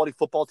good quality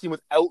football team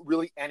without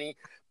really any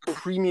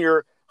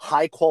premier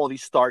high quality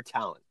star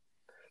talent.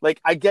 Like,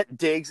 I get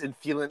Diggs and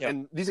Thielen,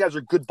 and these guys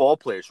are good ball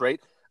players,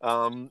 right?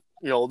 The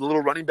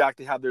little running back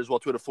they have there as well,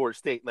 too, at Florida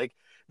State. Like,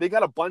 they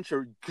got a bunch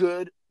of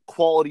good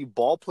quality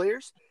ball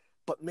players,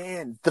 but,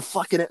 man, the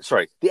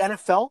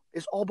NFL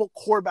is all about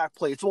quarterback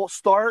play. It's all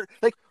star.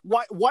 Like,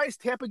 why is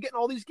Tampa getting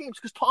all these games?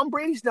 Because Tom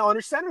Brady's now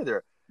under center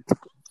there.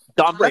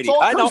 Tom Brady.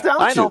 I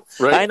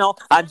know.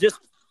 I'm just...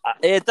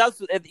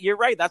 You're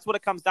right. That's what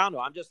it comes down to.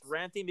 I'm just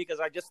ranting because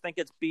I just think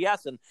it's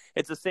BS, and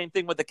it's the same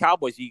thing with the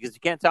Cowboys. Because you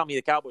can't tell me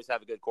the Cowboys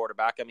have a good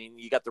quarterback. I mean,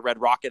 you got the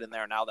Red Rocket in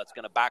there now that's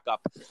going to back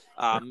up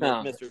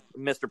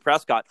Mr.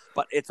 Prescott,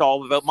 but it's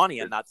all about money,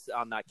 and that's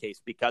on that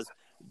case because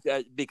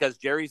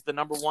Jerry's the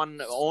number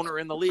one owner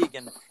in the league,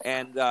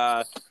 and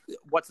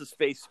what's his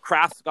face?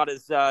 Kraft's got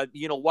his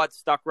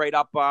stuck right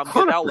up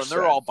Goodell, and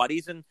they're all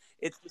buddies, and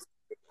it's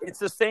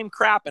the same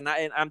crap. And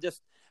I'm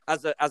just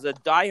as a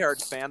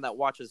diehard fan that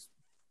watches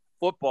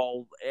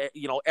football,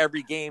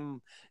 every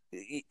game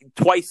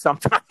twice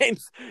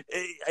sometimes.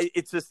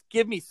 It's just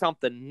give me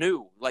something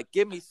new, like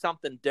give me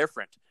something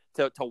different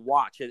to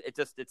watch.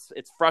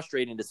 It's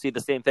frustrating to see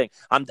the same thing.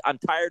 I'm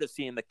tired of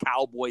seeing the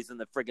Cowboys and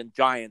the friggin'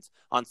 Giants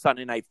on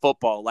Sunday Night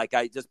Football. Like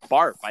I just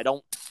barf.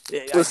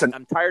 Listen,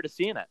 I'm tired of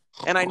seeing it,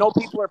 and I know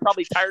people are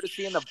probably tired of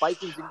seeing the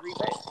Vikings in Green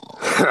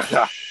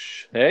Bay.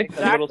 Hey,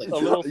 exactly. a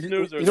little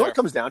snoozer. You know what it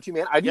comes down to,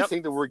 man? I do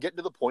think that we're getting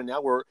to the point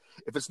now where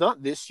if it's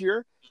not this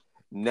year,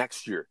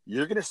 next year,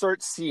 you're going to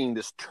start seeing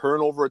this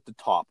turnover at the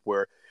top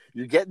where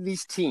you're getting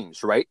these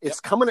teams, right? It's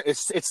coming.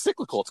 It's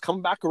cyclical. It's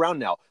coming back around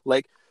now.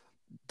 Like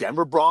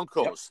Denver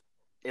Broncos,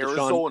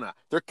 Arizona,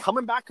 they're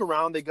coming back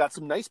around. They got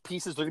some nice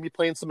pieces. They're going to be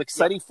playing some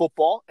exciting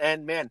football,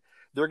 and man,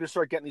 they're going to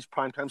start getting these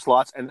primetime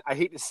slots. And I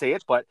hate to say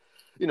it, but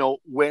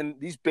when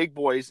these big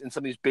boys and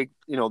some of these big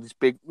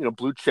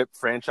blue chip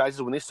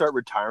franchises, when they start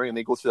retiring and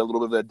they go through that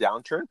little bit of a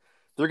downturn,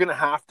 they're going to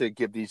have to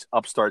give these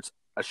upstarts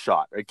a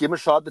shot, right? Give them a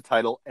shot at the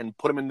title and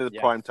put them into the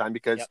prime time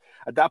because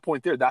at that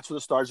point that's where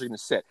the stars are going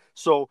to sit.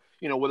 So,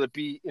 whether it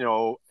be,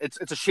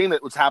 it's a shame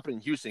that what's happening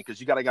in Houston because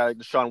you got a guy like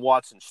Deshaun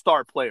Watson,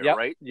 star player,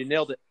 right? You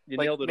nailed it.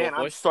 Nailed it. Man,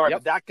 I'm sorry,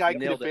 but that guy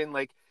could have been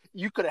like,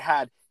 you could have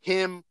had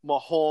him,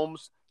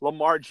 Mahomes,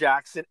 Lamar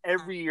Jackson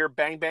every year,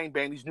 bang, bang,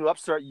 bang. These new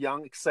upstart,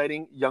 young,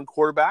 exciting, young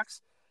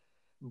quarterbacks.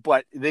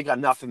 But they got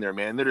nothing there,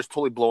 man. They're just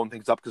totally blowing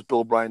things up because Bill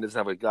O'Brien doesn't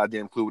have a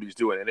goddamn clue what he's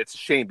doing. And it's a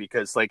shame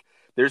because, like,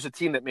 there's a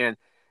team that, man,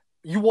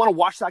 you want to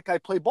watch that guy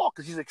play ball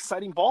because he's an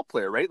exciting ball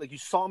player, right? Like you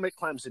saw him at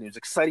Clemson. He was an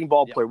exciting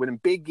ball player, winning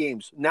big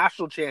games,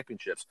 national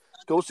championships,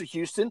 goes to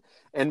Houston.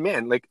 And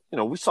man, like,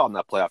 we saw him in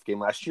that playoff game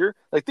last year.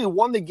 Like they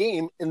won the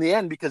game in the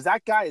end because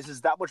that guy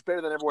is that much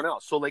better than everyone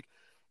else. So like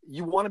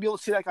you want to be able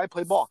to see that guy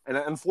play ball. And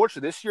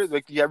unfortunately this year,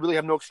 like you really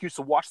have no excuse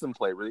to watch them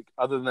play, really,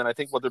 other than I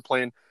think what they're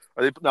playing.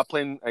 Are they not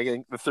playing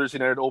again the Thursday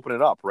night to open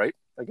it up, right?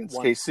 Against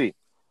KC.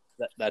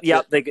 That's yeah,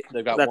 it. they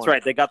got that's one.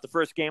 Right. They got the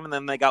first game, and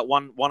then they got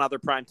one other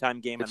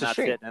primetime game, and that's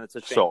it. And it's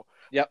a shame. So,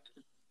 yep,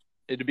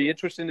 it'd be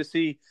interesting to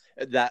see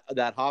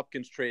that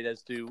Hopkins trade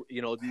as to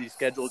these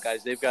scheduled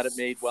guys. They've got it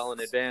made well in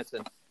advance,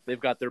 and they've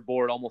got their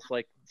board almost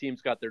like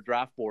teams got their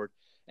draft board.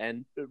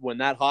 And when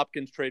that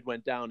Hopkins trade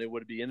went down, it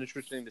would be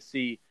interesting to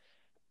see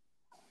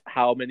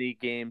how many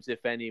games,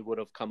 if any, would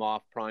have come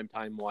off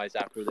primetime wise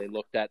after they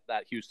looked at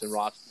that Houston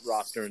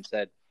roster and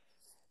said,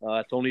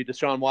 "It's only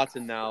Deshaun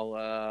Watson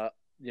now."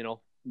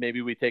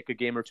 Maybe we take a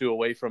game or two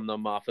away from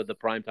them off of the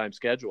primetime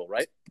schedule,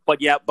 right?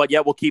 But yet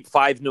we'll keep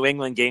 5 New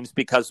England games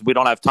because we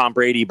don't have Tom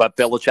Brady, but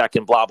Belichick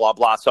and blah, blah,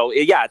 blah. So,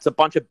 yeah, it's a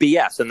bunch of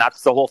BS, and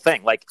that's the whole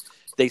thing. Like,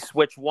 they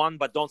switch one,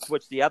 but don't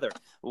switch the other.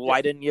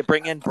 Why didn't you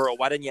bring in Burrow?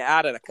 Why didn't you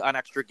add an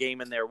extra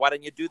game in there? Why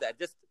didn't you do that?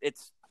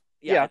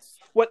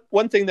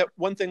 One thing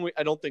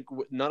I don't think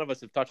none of us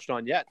have touched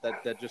on yet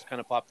that just kind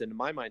of popped into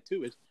my mind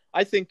too is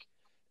I think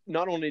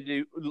not only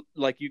do,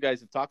 like you guys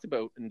have talked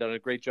about and done a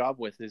great job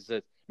with, is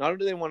that not only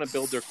do they want to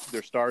build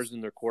their stars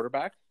and their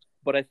quarterback,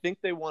 but I think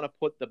they want to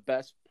put the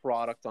best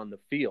product on the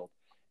field.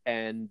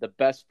 And the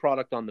best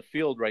product on the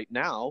field right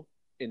now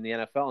in the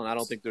NFL, and I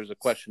don't think there's a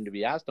question to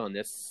be asked on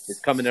this, is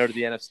coming out of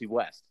the NFC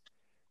West.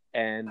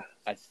 And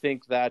I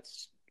think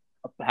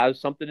has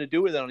something to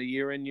do with it on a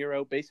year-in,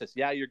 year-out basis.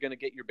 Yeah, you're going to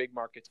get your big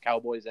markets,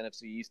 Cowboys,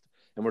 NFC East,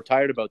 and we're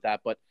tired about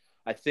that. But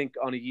I think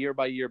on a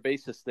year-by-year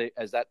basis,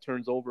 as that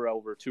turns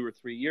over 2 or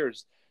 3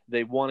 years,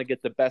 they want to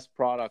get the best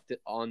product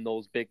on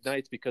those big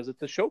nights because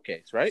it's a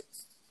showcase, right?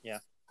 Yeah.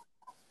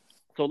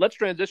 So let's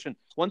transition.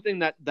 One thing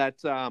that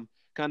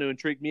kind of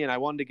intrigued me, and I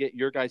wanted to get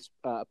your guys'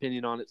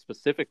 opinion on it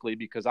specifically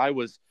because I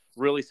was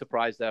really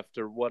surprised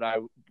after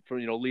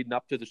leading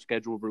up to the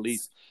scheduled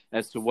release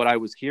as to what I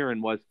was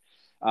hearing was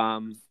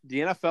the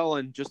NFL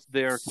and just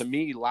their, to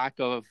me, lack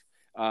of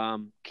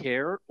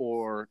care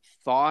or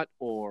thought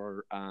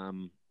or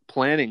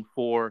planning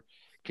for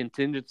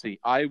contingency.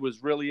 I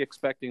was really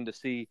expecting to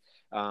see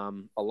a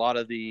lot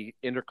of the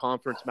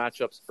interconference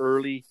matchups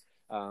early,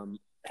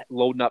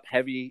 loading up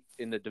heavy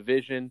in the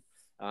division,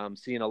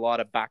 seeing a lot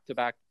of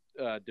back-to-back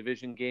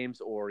division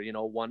games or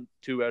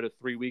 1-2 out of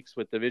 3 weeks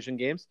with division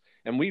games,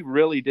 and we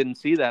really didn't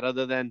see that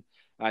other than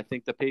I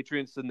think the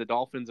Patriots and the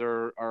Dolphins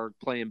are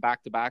playing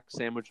back-to-back,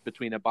 sandwiched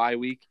between a bye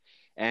week,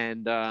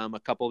 and a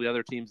couple of the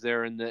other teams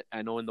there in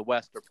the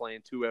West are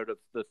playing 2 out of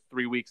the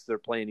 3 weeks they're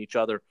playing each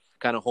other,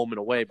 kind of home and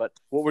away. But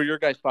what were your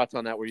guys' thoughts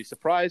on that? Were you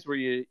surprised? Were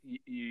you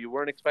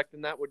weren't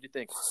expecting that? What do you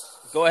think?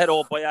 Go ahead,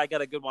 old boy. I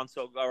got a good one.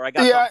 I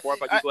got something for it,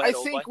 but you go ahead,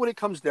 old boy. I think what it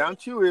comes down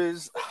to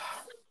is,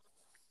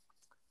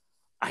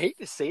 I hate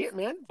to say it,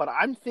 man, but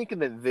I'm thinking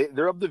that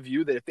they're of the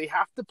view that if they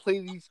have to play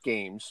these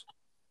games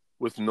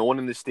with no one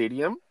in the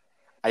stadium,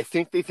 I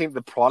think they think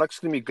the product's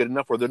going to be good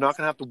enough where they're not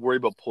going to have to worry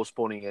about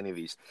postponing any of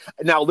these.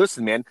 Now,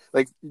 listen, man,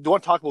 like, you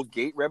want to talk about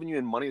gate revenue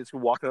and money that's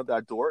walking out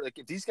that door? Like,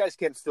 if these guys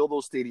can't fill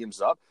those stadiums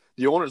up,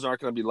 the owners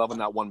aren't going to be loving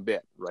that one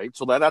bit, right?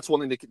 So that's one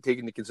thing to take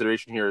into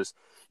consideration here is,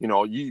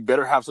 you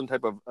better have some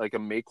type of, like, a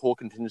make-whole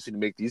contingency to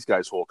make these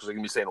guys whole because they're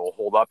going to be saying, well,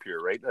 hold up here,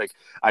 right? Like,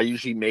 I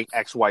usually make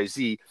X, Y,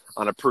 Z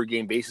on a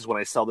per-game basis when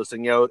I sell this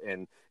thing out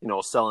and,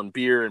 selling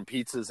beer and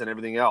pizzas and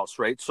everything else,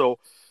 right? So,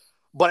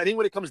 but I think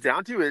what it comes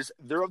down to is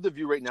they're of the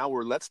view right now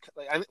where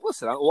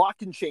listen, a lot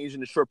can change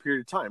in a short period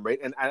of time, right?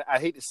 And I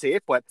hate to say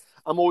it, but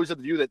I'm always of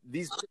the view that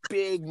these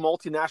big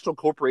multinational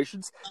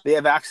corporations, they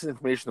have access to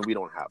information that we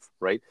don't have,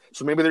 right?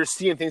 So maybe they're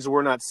seeing things that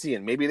we're not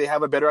seeing. Maybe they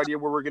have a better idea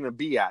where we're going to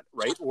be at,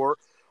 right? Or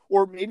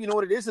maybe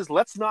what it is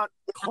let's not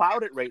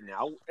cloud it right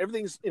now.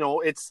 Everything's,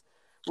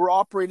 we're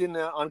operating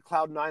on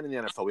cloud 9 in the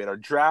NFL. We had our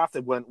draft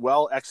that went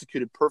well,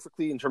 executed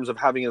perfectly in terms of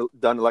having it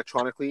done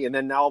electronically. And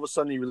then now all of a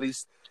sudden you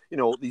release,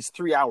 these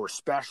 3-hour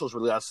specials,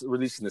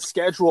 releasing the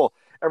schedule.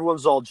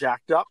 Everyone's all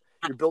jacked up.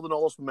 You're building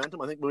all this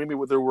momentum. I think maybe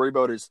what they're worried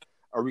about is,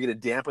 are we going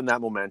to dampen that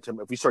momentum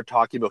if we start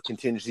talking about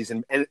contingencies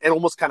and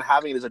almost kind of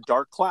having it as a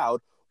dark cloud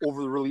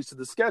over the release of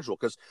the schedule?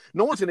 Because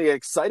no one's going to get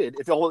excited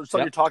if all of a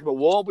sudden you're talking about,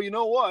 well, but you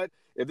know what?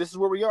 If this is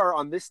where we are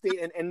on this date,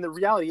 and the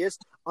reality is,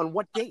 on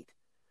what date?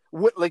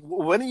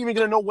 When are you even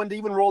going to know when to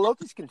even roll out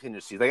these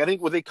contingencies? Like, I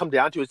think what they come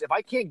down to is if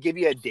I can't give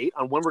you a date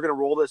on when we're going to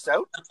roll this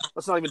out,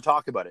 let's not even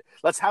talk about it.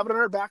 Let's have it in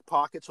our back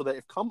pocket so that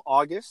if come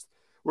August,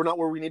 we're not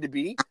where we need to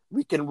be,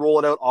 we can roll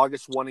it out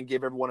August 1 and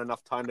give everyone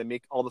enough time to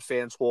make all the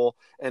fans whole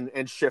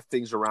and shift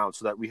things around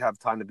so that we have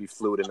time to be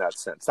fluid in that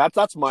sense.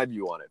 That's my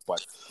view on it,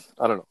 but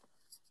I don't know.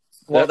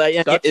 Well,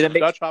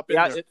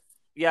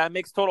 it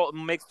makes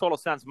total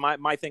sense.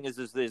 My thing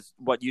is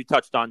what you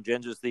touched on,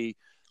 Ginge, is the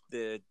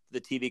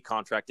TV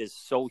contract is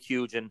so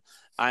huge, and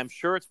I'm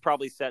sure it's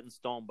probably set in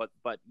stone,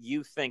 but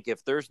you think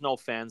if there's no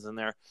fans in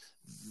there,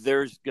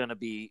 there's going to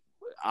be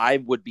I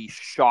would be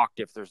shocked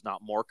if there's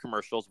not more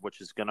commercials,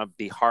 which is going to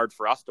be hard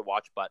for us to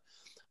watch. But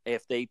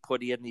if they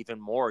put in even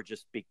more,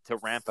 just to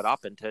ramp it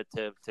up and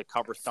to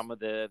cover some of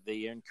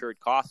the incurred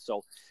costs.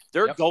 So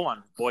they're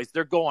going, boys.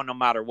 They're going no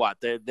matter what.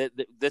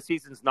 This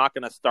season's not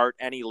going to start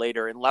any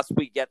later unless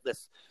we get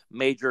this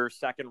major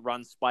second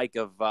run spike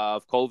of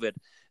COVID.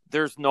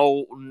 There's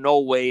no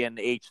way in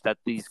H that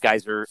these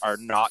guys are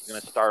not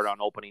going to start on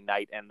opening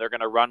night, and they're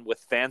going to run with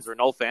fans or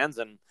no fans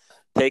and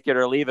take it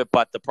or leave it.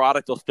 But the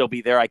product will still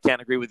be there. I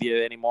can't agree with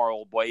you anymore,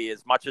 old boy.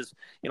 As much as,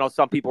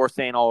 some people are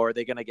saying, oh, are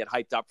they going to get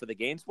hyped up for the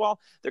games? Well,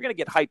 they're going to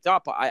get hyped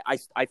up.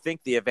 I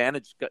think the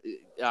advantage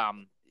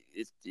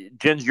is,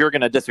 Jins, you're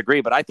going to disagree,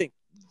 but I think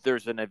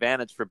there's an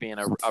advantage for being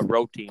a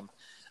road team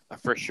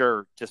for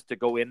sure, just to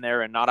go in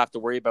there and not have to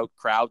worry about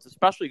crowds,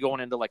 especially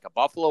going into like a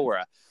Buffalo or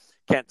a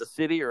Kansas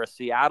City or a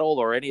Seattle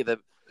or any of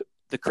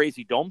the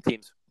crazy dome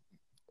teams.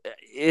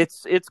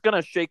 It's going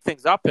to shake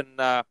things up,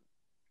 and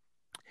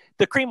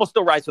the cream will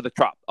still rise to the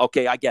top.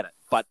 Okay, I get it,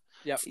 but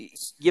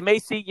you may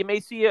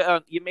see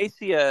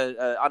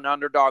an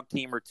underdog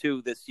team or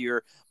two this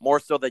year, more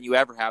so than you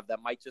ever have, that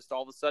might just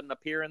all of a sudden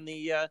appear in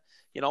the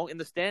in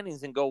the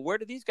standings and go, where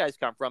do these guys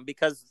come from?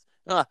 Because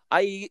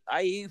I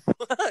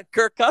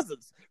Kirk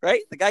Cousins,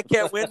 right? The guy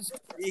can't win.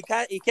 He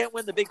can't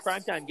win the big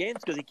primetime games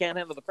because he can't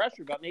handle the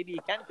pressure. But maybe he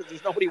can because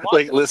there's nobody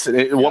watching.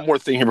 Listen, one more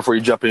thing here before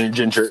you jump in,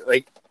 Ginger.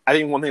 I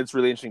think one thing that's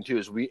really interesting too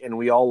is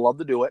we all love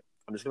to do it.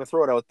 I'm just going to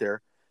throw it out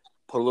there.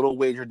 Put a little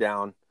wager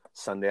down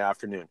Sunday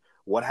afternoon.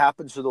 What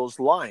happens to those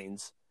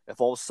lines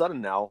if all of a sudden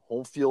now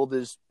home field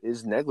is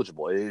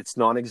negligible? It's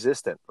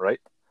non-existent, right?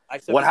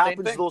 What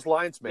happens to those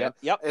lines, man?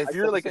 Yep. If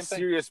you're like a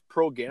serious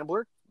pro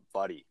gambler,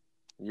 buddy,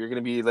 you're going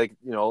to be like,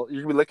 you're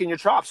going to be licking your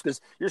chops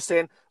because you're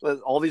saying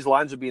all these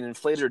lines are being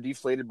inflated or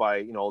deflated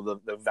by,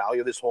 the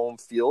value of this home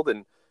field.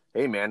 And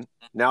hey, man,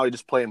 now you're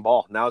just playing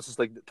ball. Now it's just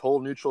like the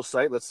total neutral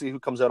site. Let's see who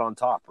comes out on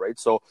top, right?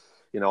 So,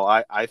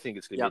 I think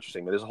it's going to be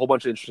interesting. There's a whole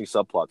bunch of interesting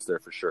subplots there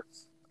for sure.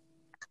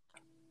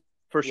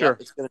 For sure.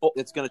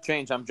 It's going to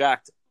change. I'm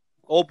jacked.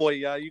 Oh, boy.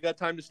 You got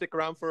time to stick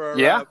around for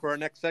our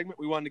next segment?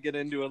 We wanted to get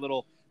into a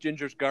little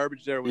Ginger's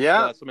garbage there with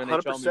some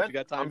NHL 100%. news. You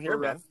got time here,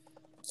 man.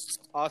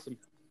 Awesome.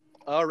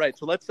 All right.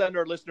 So let's send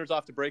our listeners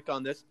off to break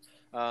on this.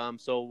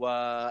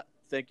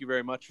 Thank you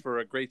very much for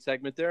a great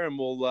segment there, and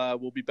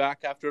we'll be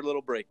back after a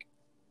little break.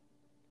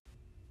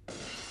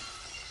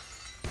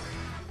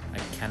 I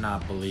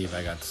cannot believe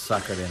I got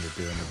suckered into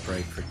doing the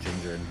break for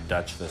Ginger and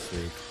Dutch this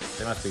week.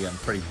 They must be getting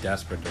pretty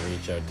desperate to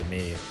reach out to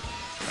me.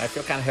 I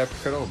feel kind of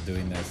hypocritical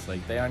doing this.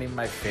 They aren't even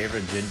my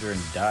favorite Ginger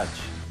and Dutch.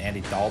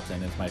 Andy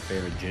Dalton is my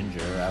favorite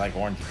Ginger. I like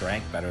Orange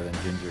Drank better than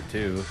Ginger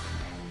too.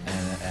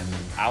 And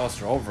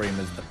Alistair Overeem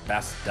is the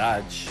best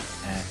Dutch.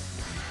 And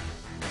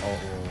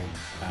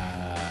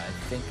I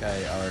think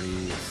I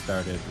already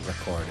started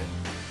recording.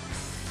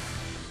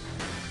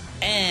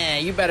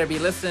 And you better be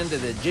listening to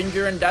the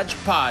Ginger and Dutch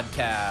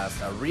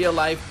podcast, a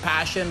real-life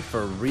passion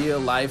for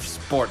real-life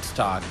sports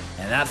talk.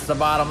 And that's the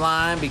bottom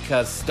line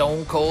because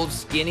Stone Cold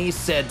Skinny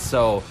said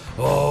so.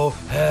 Oh,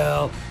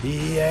 hell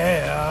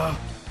yeah.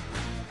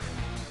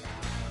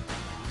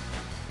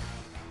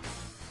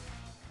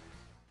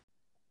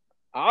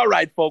 All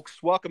right,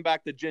 folks. Welcome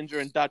back to Ginger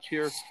and Dutch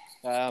here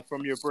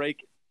from your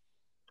break.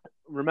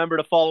 Remember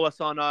to follow us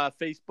on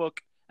Facebook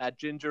at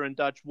Ginger and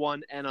Dutch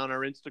 1 and on our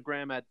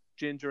Instagram at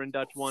Ginger and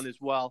Dutch 1 as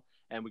well.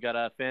 And we got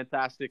a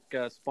fantastic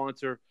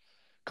sponsor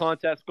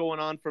contest going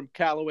on from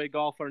Callaway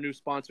Golf, our new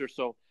sponsor.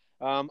 So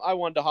I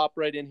wanted to hop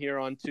right in here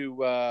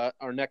onto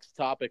our next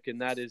topic, and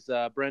that is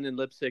Brendan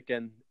Lipsick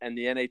and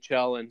the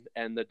NHL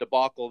and the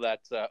debacle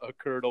that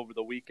occurred over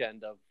the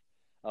weekend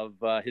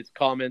of his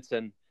comments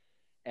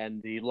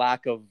and the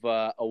lack of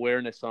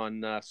awareness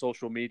on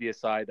social media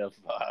side of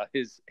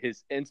his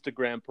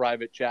Instagram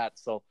private chat.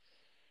 So,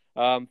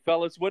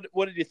 fellas,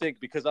 what did you think?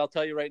 Because I'll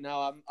tell you right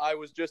now, I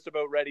was just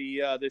about ready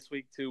this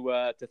week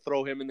to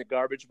throw him in the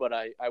garbage, but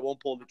I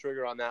won't pull the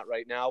trigger on that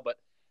right now. But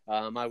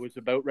I was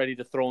about ready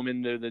to throw him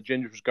into the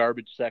Ginger's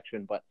garbage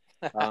section. But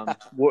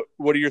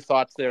what are your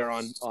thoughts there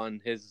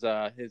on his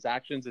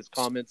actions, his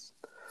comments?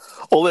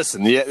 Well,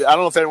 listen, I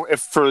don't know if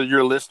for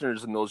your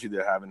listeners and those of you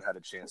that haven't had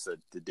a chance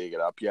to dig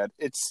it up yet,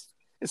 it's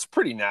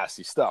pretty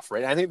nasty stuff,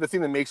 right? I think the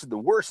thing that makes it the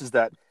worst is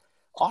that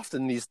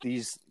often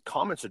these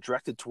comments are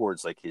directed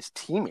towards like his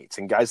teammates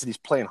and guys that he's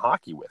playing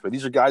hockey with, or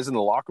these are guys in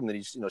the locker room that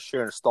he's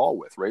sharing a stall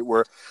with, right?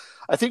 Where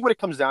I think what it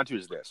comes down to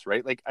is this,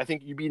 right? Like I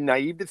think you'd be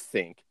naive to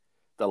think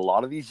that a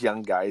lot of these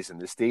young guys in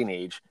this day and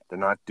age, they're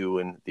not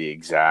doing the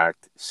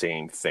exact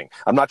same thing.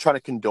 I'm not trying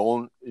to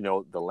condone,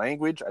 the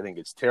language. I think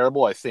it's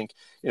terrible. I think,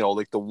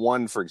 like the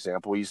one, for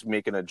example, he's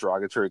making a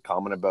derogatory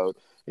comment about,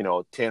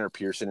 Tanner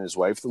Pearson and his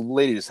wife. The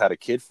lady just had a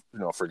kid,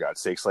 for God's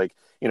sakes, like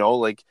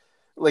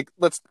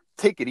let's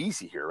take it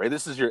easy here, right?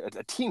 This is a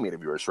teammate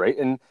of yours, right?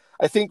 And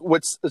I think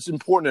what's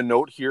important to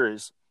note here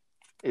is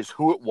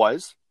who it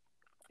was.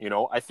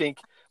 I think,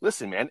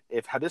 listen, man,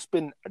 had this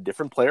been a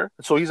different player,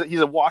 so he's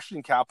a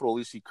Washington Capital, at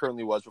least he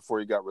currently was before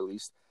he got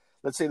released.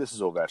 Let's say this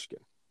is Ovechkin.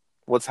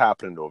 what's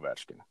happening to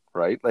Ovechkin,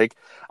 right? Like,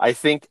 I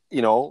think,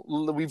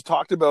 we've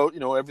talked about,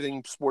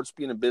 everything sports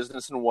being a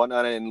business and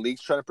whatnot, and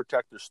leagues trying to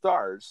protect their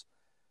stars.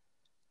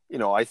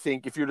 I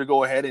think if you were to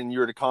go ahead and you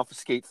were to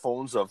confiscate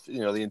phones of,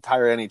 the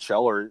entire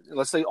NHL, or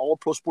let's say all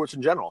pro sports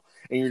in general,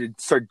 and you're to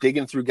start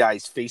digging through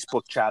guys'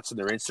 Facebook chats and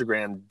their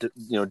Instagram,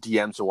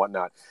 DMs and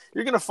whatnot,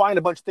 you're going to find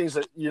a bunch of things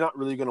that you're not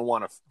really going to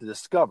want to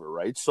discover,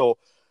 right? So,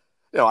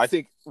 I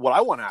think what I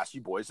want to ask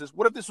you boys is,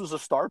 what if this was a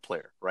star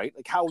player, right?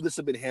 Like, how would this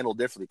have been handled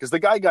differently? Because the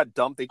guy got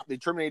dumped. They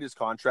terminated his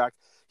contract.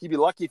 He'd be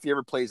lucky if he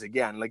ever plays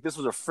again. Like, this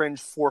was a fringe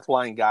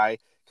fourth-line guy,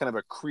 kind of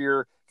a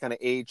career kind of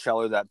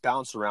AHLer that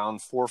bounced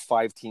around 4 or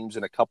 5 teams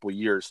in a couple of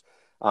years.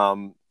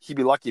 He'd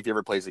be lucky if he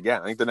ever plays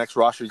again. I think the next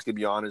roster he's going to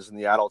be on is in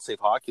the Adult Safe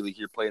Hockey League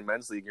here, playing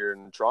men's league here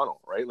in Toronto,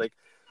 right? Like,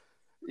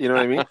 you know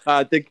what I mean?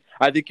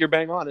 I think you're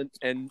bang on,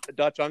 and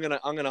Dutch, I'm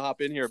gonna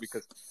hop in here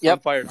because I'm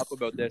fired up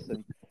about this,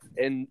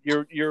 and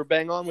you're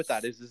bang on with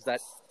that. Is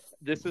that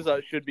this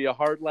should be a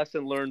hard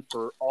lesson learned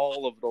for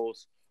all of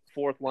those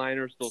fourth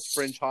liners, those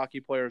fringe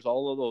hockey players,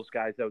 all of those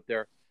guys out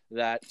there,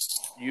 that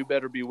you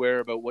better beware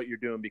about what you're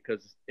doing,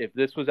 because if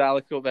this was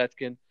Alex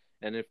Ovechkin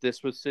and if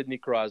this was Sidney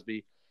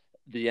Crosby,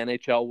 the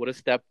NHL would have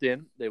stepped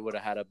in. They would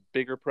have had a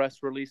bigger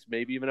press release,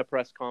 maybe even a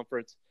press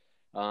conference.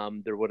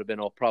 There would have been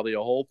probably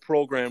a whole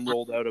program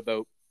rolled out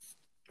about,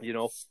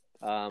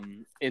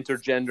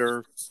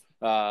 intergender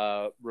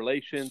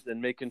relations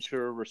and making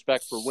sure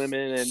respect for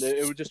women, and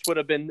it would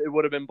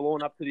have been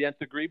blown up to the nth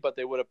degree. But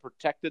they would have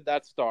protected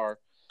that star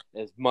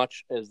as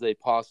much as they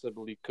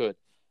possibly could,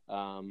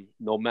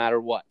 no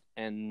matter what.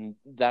 And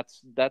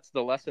that's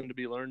the lesson to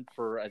be learned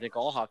for, I think,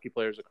 all hockey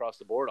players across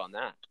the board on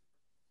that.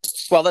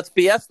 Well, that's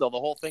BS though. The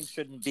whole thing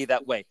shouldn't be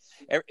that way.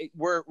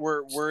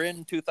 We're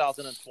in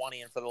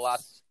 2020, and for the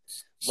last,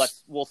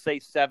 we'll say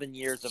 7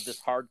 years of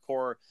this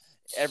hardcore,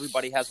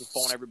 everybody has a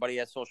phone, everybody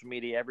has social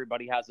media,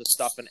 everybody has this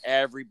stuff, and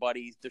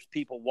there's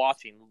people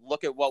watching.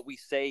 Look at what we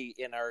say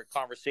in our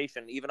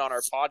conversation, even on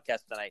our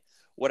podcast tonight.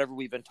 Whatever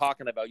we've been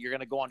talking about, you're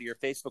going to go onto your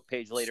Facebook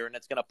page later, and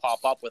it's going to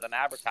pop up with an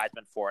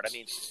advertisement for it. I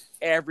mean,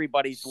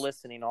 everybody's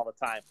listening all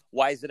the time.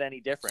 Why is it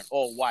any different?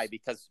 Oh, why?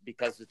 Because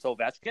it's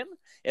Ovechkin?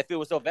 If it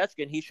was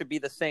Ovechkin, he should be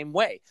the same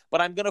way. But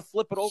I'm going to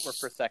flip it over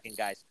for a second,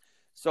 guys.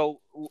 So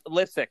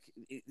Lipsick,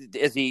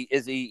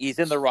 he's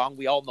in the wrong.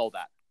 We all know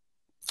that.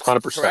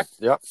 100%. Correct?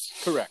 Yep.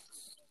 Correct.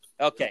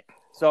 Okay.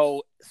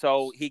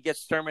 So he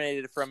gets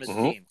terminated from his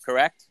team,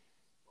 correct?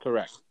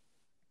 Correct.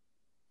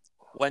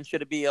 When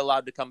should it be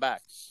allowed to come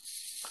back?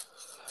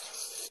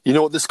 You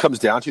know what this comes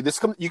down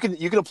to? You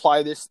can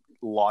apply this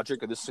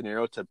logic or this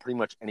scenario to pretty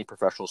much any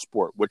professional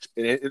sport, which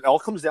it all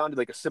comes down to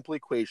like a simple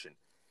equation.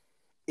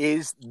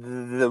 Is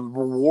the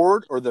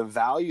reward or the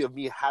value of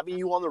me having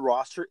you on the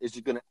roster, is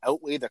it going to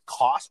outweigh the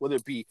cost, whether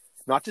it be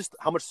not just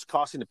how much it's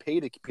costing to pay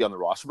to be on the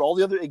roster, but all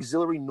the other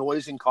auxiliary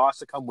noise and costs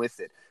that come with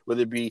it,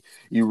 whether it be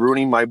you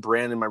ruining my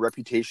brand and my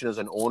reputation as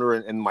an owner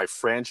and my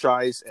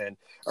franchise, and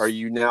are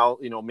you now,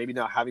 maybe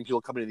not having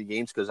people come into the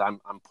games because I'm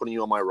putting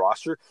you on my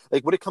roster.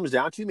 Like, what it comes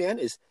down to, man,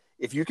 is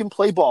if you can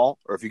play ball,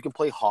 or if you can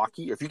play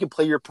hockey, or if you can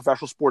play your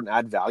professional sport and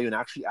add value and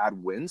actually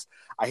add wins,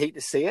 I hate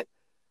to say it,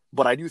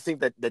 but I do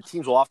think that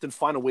teams will often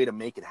find a way to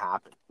make it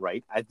happen,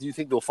 right? I do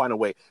think they'll find a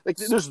way. Like,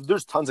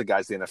 there's tons of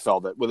guys in the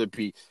NFL that, whether it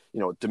be,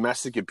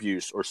 domestic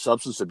abuse or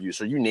substance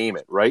abuse or you name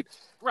it, right?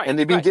 Right. And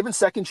they've been given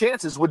second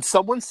chances when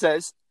someone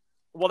says,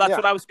 well, that's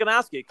what I was going to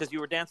ask you, because you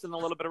were dancing a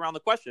little bit around the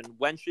question.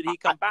 When should he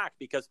come back?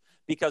 Because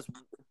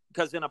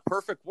in a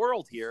perfect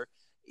world here,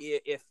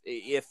 if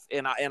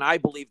I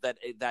believe that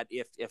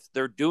if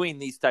they're doing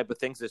these type of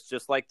things, it's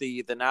just like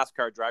the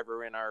NASCAR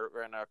driver in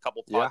a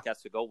couple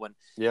podcasts ago when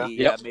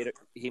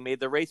he made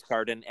the race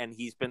card and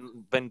he's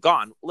been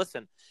gone.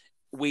 Listen,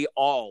 we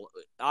all,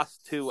 us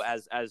too,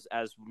 as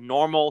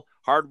normal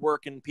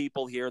hardworking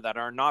people here that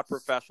are not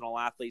professional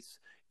athletes.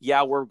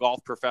 Yeah, we're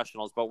golf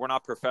professionals, but we're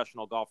not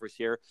professional golfers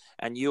here.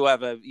 And you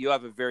have a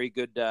very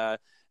good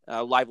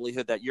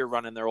livelihood that you're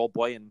running there, old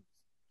boy.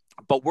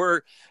 But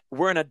we're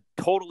in a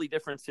totally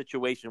different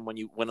situation when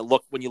you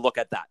look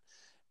at that.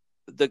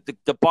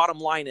 The bottom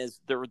line is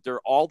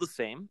they're all the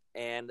same,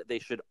 and they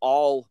should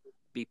all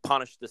be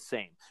punished the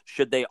same.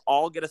 Should they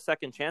all get a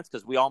second chance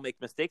because we all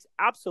make mistakes?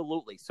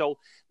 Absolutely. So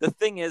the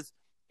thing is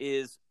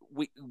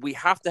we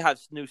have to have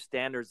new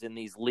standards in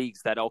these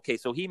leagues that, okay,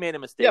 so he made a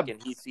mistake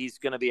and he's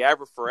going to be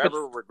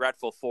forever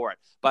regretful for it.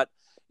 But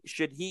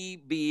should he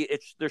be,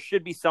 there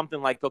should be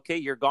something like, okay,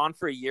 you're gone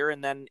for a year,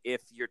 and then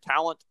if your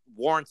talent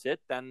warrants it,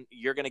 then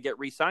you're going to get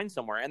re-signed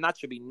somewhere. And that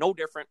should be no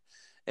different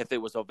if it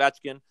was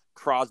Ovechkin,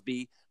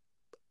 Crosby,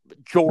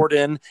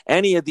 Jordan,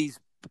 any of these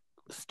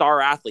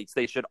star athletes.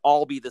 They should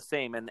all be the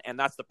same. And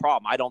that's the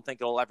problem. I don't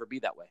think it'll ever be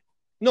that way.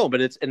 No,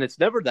 but it's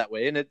never that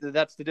way. And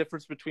that's the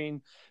difference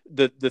between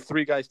the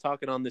three guys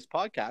talking on this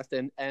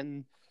podcast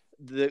and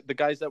the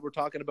guys that we're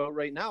talking about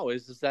right now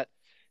is that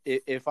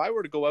if I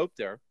were to go out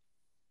there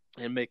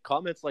and make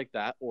comments like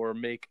that or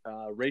make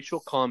racial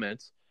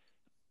comments,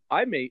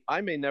 I may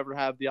never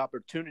have the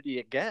opportunity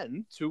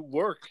again to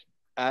work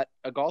at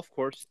a golf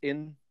course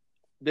in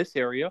this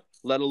area,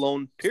 let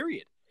alone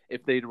period.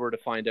 if they were to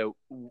find out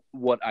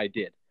what I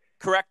did.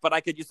 Correct, but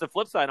I could use the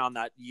flip side on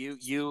that.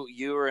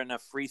 You are in a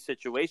free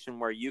situation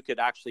where you could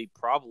actually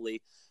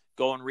probably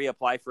go and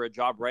reapply for a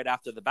job right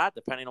after the bat,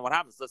 depending on what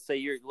happens. Let's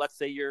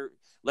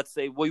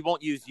say we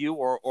won't use you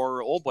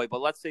or Old Boy, but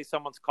let's say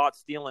someone's caught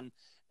stealing.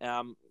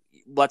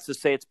 Let's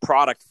just say it's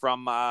product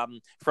from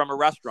a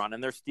restaurant,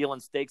 and they're stealing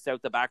steaks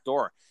out the back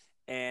door,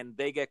 and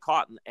they get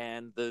caught,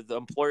 and the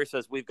employer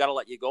says, "We've got to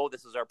let you go.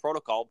 This is our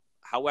protocol.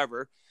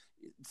 However,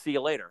 see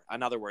you later."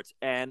 In other words,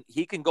 and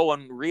he can go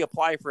and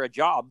reapply for a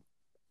job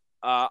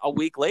a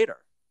week later.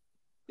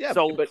 Yeah,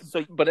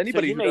 but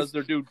anybody who does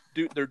their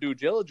due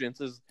diligence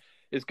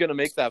is going to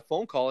make that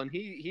phone call, and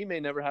he may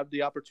never have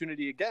the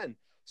opportunity again.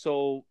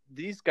 So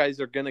these guys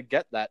are going to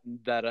get that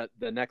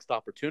the next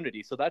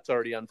opportunity. So that's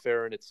already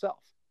unfair in itself.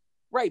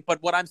 Right,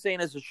 but what I'm saying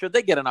is, should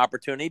they get an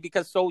opportunity?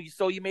 Because so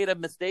you made a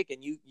mistake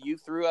and you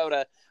threw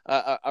out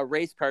a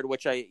race card,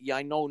 which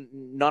I know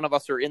none of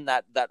us are in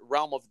that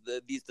realm of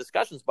these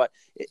discussions. But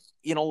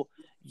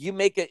you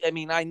make it. I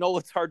mean, I know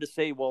it's hard to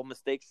say. Well,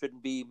 mistakes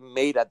shouldn't be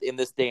made in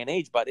this day and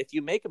age. But if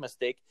you make a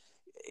mistake,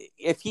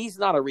 if he's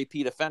not a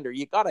repeat offender,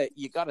 you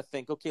gotta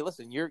think. Okay,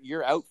 listen,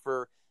 you're out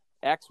for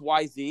X,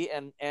 Y, Z,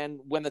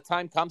 and when the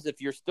time comes, if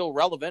you're still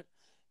relevant,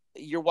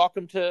 you're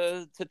welcome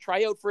to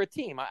try out for a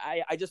team.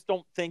 I just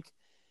don't think.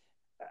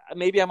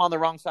 Maybe I'm on the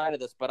wrong side of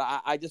this, but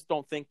I just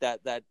don't think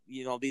that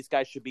these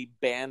guys should be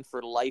banned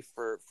for life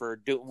for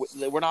doing.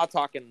 We're not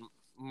talking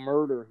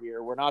murder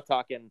here. We're not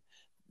talking,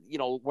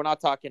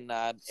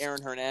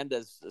 Aaron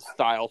Hernandez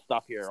style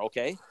stuff here.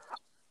 Okay.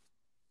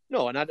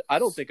 No, and I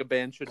don't think a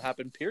ban should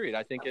happen. Period.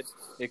 I think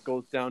it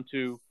goes down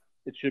to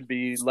it should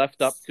be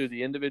left up to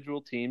the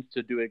individual teams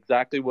to do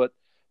exactly what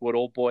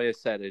Old Boy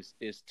has said is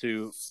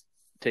to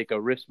take a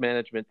risk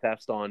management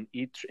test on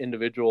each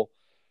individual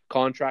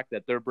contract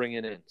that they're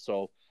bringing in.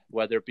 So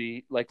whether it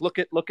be look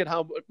at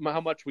how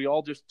much we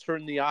all just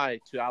turned the eye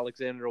to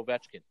Alexander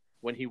Ovechkin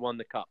when he won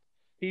the cup.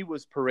 He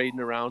was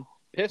parading around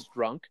pissed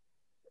drunk.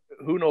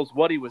 Who knows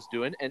what he was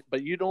doing?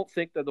 But you don't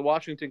think that the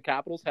Washington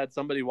Capitals had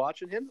somebody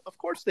watching him? Of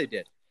course they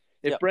did.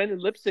 If Brendan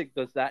Lipsick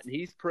does that and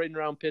he's parading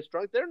around pissed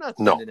drunk, they're not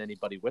sending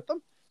anybody with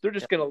them. They're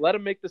just going to let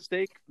him make the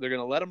steak. They're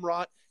going to let him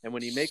rot. And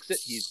when he makes it,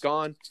 he's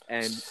gone.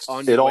 And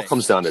on it all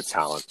comes down to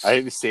talent. I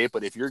hate to say it,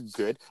 but if you're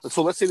good.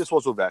 So let's say this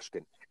was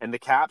Ovechkin. And the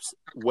Caps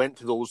went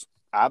to those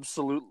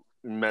absolute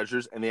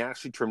measures and they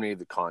actually terminated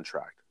the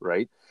contract,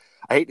 right?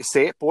 I hate to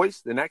say it,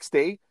 boys. The next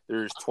day,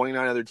 there's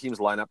 29 other teams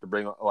lined up to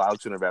bring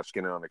Alexander Ovechkin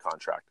in on the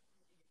contract.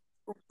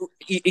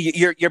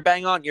 You're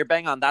bang on. You're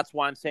bang on. That's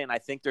why I'm saying I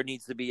think there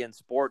needs to be in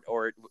sport,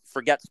 or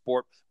forget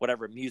sport,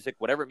 whatever, music,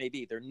 whatever it may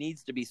be. There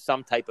needs to be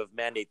some type of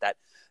mandate that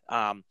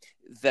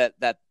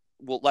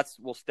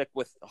we'll stick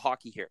with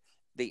hockey here.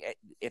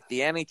 If the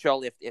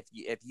NHL,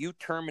 if you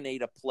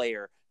terminate a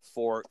player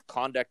for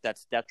conduct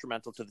that's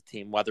detrimental to the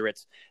team, whether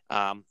it's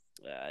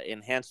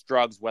enhanced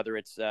drugs, whether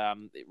it's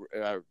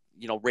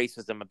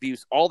racism,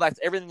 abuse, all that's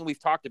everything we've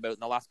talked about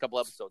in the last couple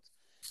episodes.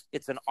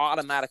 It's an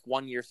automatic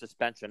 1-year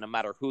suspension, no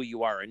matter who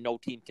you are, and no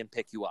team can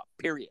pick you up,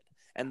 period.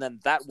 And then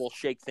that will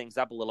shake things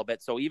up a little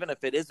bit. So even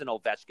if it is an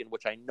Ovechkin,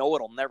 which I know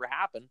it'll never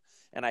happen,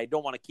 and I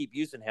don't want to keep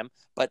using him,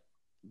 but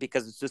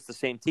because it's just the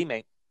same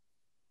teammate,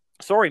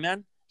 sorry,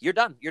 man, you're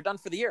done. You're done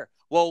for the year.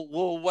 Well,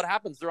 what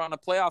happens? They're on a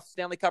playoff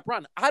Stanley Cup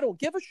run. I don't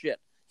give a shit.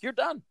 You're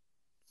done.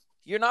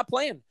 You're not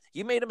playing.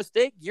 You made a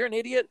mistake. You're an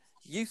idiot.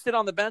 You sit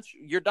on the bench.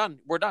 You're done.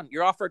 We're done.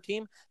 You're off our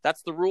team.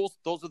 That's the rules.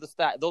 Those are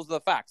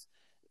the facts.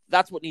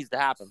 That's what needs to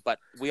happen, but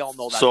we all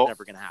know that's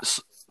never going to happen.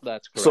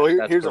 That's correct. So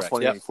here's a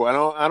funny thing for I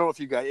don't know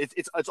if you guys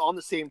it's on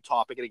the same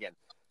topic. And again,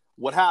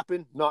 what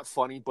happened? Not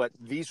funny, but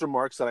these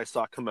remarks that I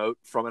saw come out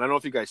from, and I don't know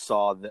if you guys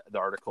saw the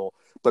article,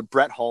 but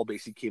Brett Hull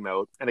basically came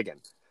out. And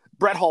again,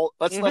 Brett Hull,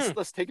 let's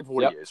take it for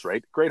what he is,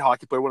 right? Great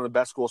hockey player, one of the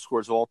best goal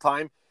scorers of all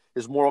time.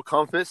 His moral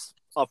compass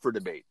up for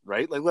debate,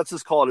 right? Let's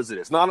just call it as it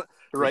is. Not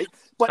right,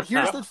 but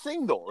here's the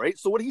thing, though, right?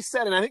 So what he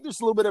said, and I think there's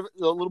a little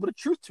bit of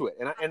truth to it.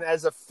 And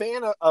as a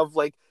fan of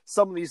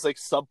some of these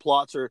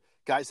subplots or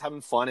guys having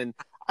fun, and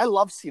I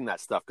love seeing that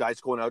stuff, guys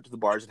going out to the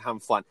bars and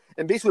having fun.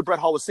 And basically, what Brett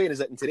Hull was saying is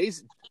that in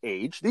today's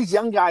age, these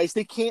young guys,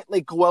 they can't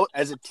go out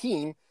as a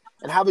team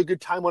and have a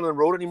good time on the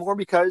road anymore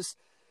because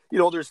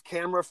there's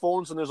camera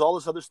phones and there's all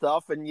this other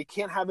stuff, and you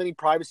can't have any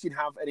privacy and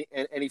have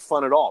any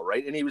fun at all,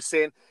 right? And he was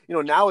saying,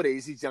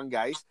 nowadays these young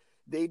guys,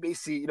 they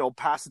basically,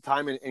 pass the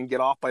time and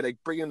get off by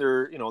bringing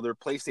their, their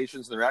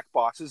PlayStations and their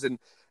Xboxes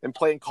and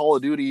playing Call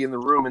of Duty in the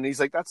room. And he's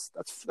like,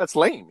 that's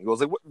lame. He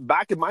goes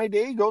back in my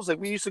day, he goes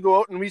we used to go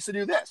out and we used to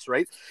do this,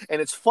 right?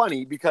 And it's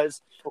funny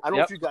because I don't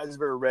know if you guys have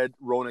ever read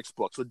Ronick's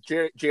book. So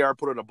JR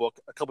put out a book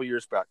a couple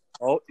years back.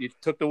 Oh, you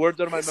took the words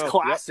out of my mouth. It's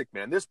classic,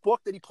 man. This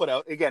book that he put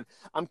out, again,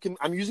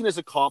 I'm using it as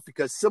a comp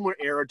because similar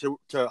era to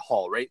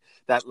Hull, right?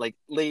 That late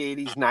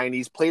 80s,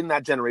 90s, played in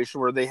that generation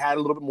where they had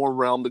a little bit more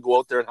realm to go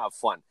out there and have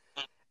fun.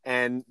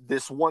 And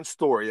this one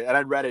story, and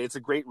I read it. It's a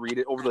great read.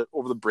 It over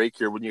the break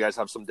here when you guys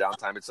have some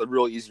downtime. It's a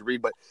real easy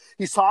read. But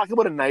he's talking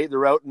about a night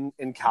they're out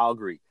in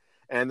Calgary,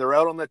 and they're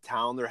out on the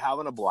town. They're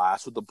having a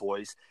blast with the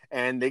boys,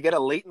 and they get a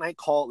late night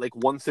call at like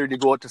 1:30 to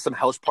go out to some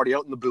house party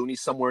out in the boonies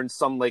somewhere in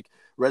some like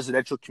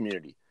residential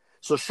community.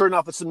 So sure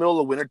enough, it's the middle of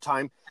the winter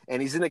time,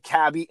 and he's in a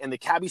cabbie, and the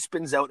cabbie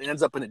spins out and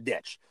ends up in a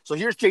ditch. So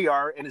here's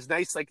JR in his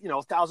nice, like,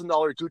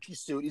 $1,000 Gucci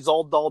suit. He's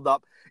all dolled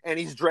up, and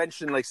he's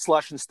drenched in like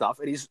slush and stuff,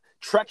 and he's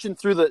trekking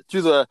through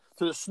the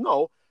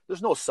snow.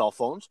 There's no cell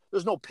phones.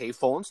 There's no pay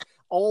phones.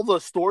 All the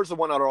stores and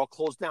whatnot are all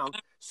closed down.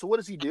 So what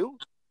does he do?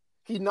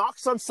 He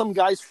knocks on some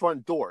guy's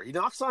front door. He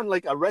knocks on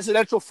like a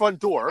residential front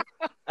door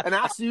and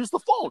asks to use the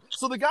phone.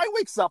 So the guy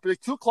wakes up at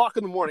like 2:00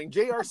 in the morning.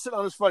 JR's sitting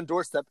on his front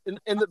doorstep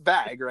in the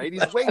bag, right?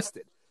 He's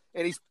wasted.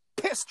 And he's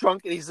pissed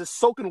drunk, and he's just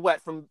soaking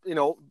wet from,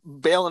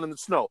 bailing in the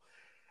snow.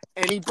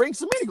 And he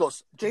brings him in. He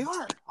goes,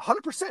 JR,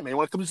 100%, man. You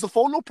want to come use the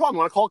phone? No problem. You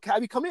want to call a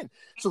cabbie? Come in.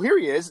 So here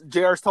he is.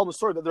 JR's telling the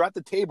story that they're at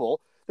the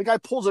table. The guy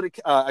pulls out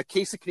a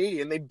case of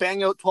Canadian. They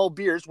bang out 12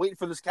 beers, waiting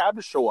for this cab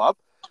to show up.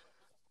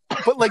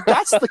 But, like,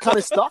 that's the kind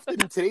of stuff that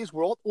in today's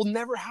world will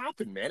never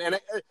happen, man. And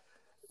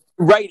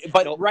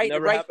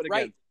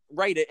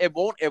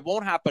It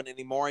won't happen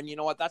anymore. And you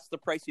know what? That's the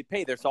price you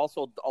pay. There's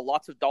also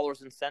lots of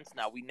dollars and cents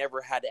now. We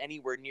never had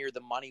anywhere near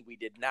the money we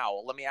did now.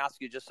 Let me ask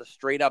you just a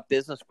straight up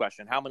business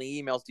question. How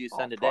many emails do you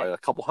send a day? Probably a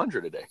couple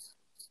hundred a day.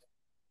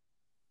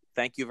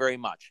 Thank you very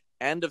much.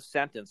 End of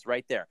sentence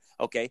right there.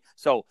 Okay.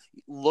 So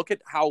look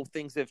at how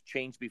things have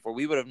changed before.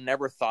 We would have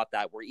never thought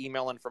that. We're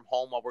emailing from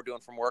home while we're doing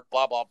from work,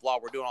 blah, blah, blah.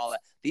 We're doing all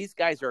that. These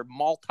guys are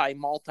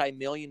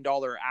multi-million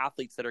dollar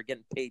athletes that are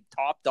getting paid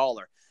top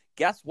dollar.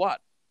 Guess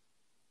what?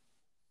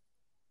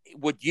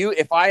 Would you,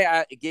 if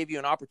I gave you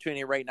an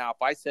opportunity right now,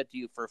 if I said to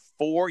you for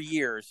 4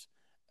 years,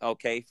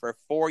 okay, for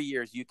 4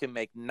 years, you can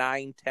make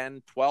 $9,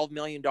 $10, $12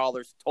 million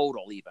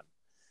total even.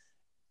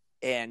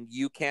 And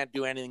you can't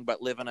do anything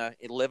but live in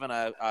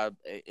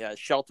a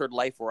sheltered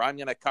life where I'm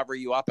going to cover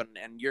you up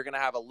and you're going to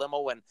have a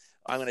limo and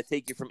I'm going to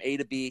take you from A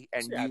to B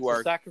and you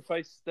are a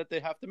sacrifice that they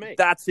have to make.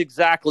 That's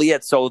exactly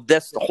it. So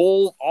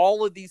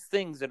all of these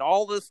things and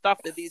all the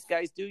stuff that these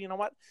guys do, you know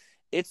what?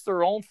 It's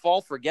their own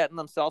fault for getting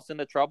themselves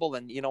into trouble.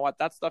 And you know what?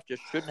 That stuff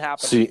just shouldn't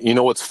happen. See, you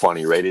know what's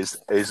funny, right? Is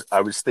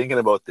I was thinking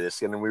about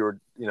this, and then we were,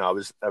 I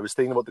was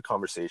thinking about the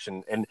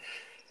conversation, and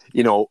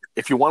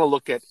if you want to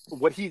look at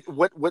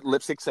what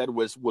Lipstick said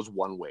was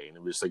one way, and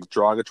it was like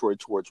derogatory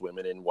towards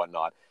women and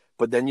whatnot.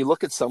 But then you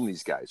look at some of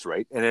these guys,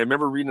 right? And I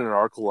remember reading an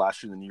article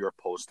last year in the New York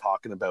Post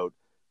talking about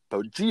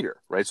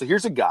Jeter, right? So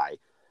here's a guy,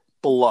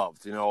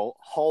 beloved,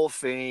 Hall of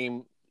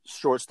Fame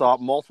shortstop,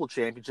 multiple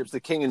championships,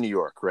 the king of New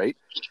York, right?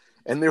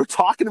 And they were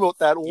talking about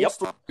that old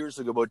story years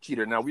ago about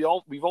Jeter. Now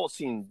we've all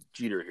seen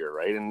Jeter here,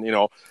 right? And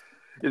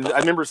I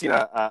remember seeing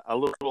a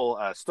little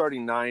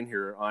starting nine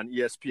here on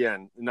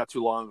ESPN not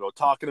too long ago,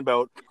 talking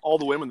about all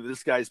the women that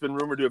this guy's been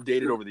rumored to have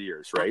dated over the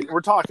years, right?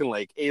 We're talking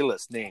like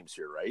A-list names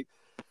here, right?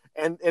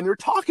 And they're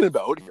talking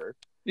about here.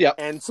 Yeah.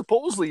 And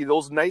supposedly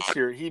those nights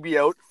here, he'd be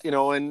out,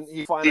 and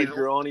he'd find a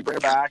girl and he'd bring her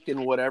back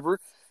and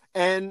whatever.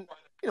 And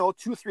 2,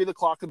 3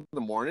 o'clock in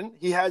the morning,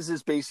 he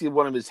has basically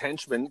one of his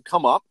henchmen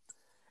come up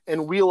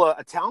and wheel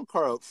a town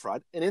car out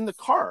front, and in the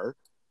car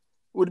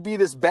would be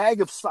this bag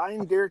of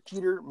signed Derek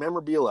Jeter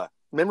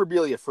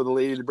memorabilia for the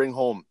lady to bring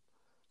home,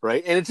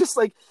 right? And it's just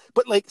like,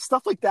 but like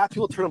stuff like that,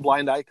 people turn a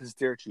blind eye because it's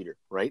Derek Jeter,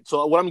 right?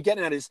 So what I'm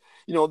getting at is,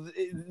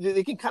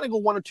 they can kind of go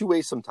one or two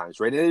ways sometimes,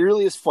 right? And it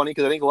really is funny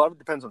because I think a lot of it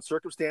depends on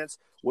circumstance,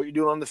 what you're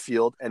doing on the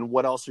field, and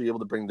what else are you able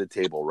to bring to the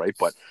table, right?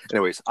 But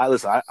anyways, I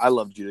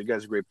love Jeter. The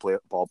guy's a great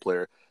ball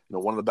player.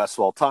 One of the best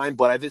of all time,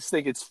 but I just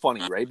think it's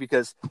funny, right?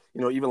 Because,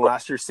 even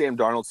last year, Sam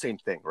Darnold, same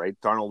thing, right?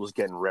 Darnold was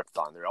getting ripped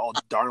on. They're all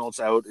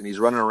Darnold's out and he's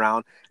running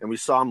around and we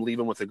saw him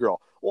leaving with a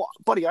girl. Well,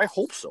 buddy, I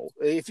hope so.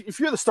 If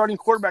you're the starting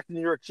quarterback in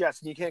the New York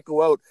Jets and you can't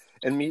go out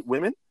and meet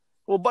women,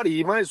 well, buddy,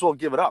 you might as well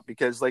give it up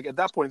because like at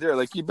that point there,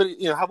 like you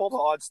better, have all the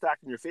odds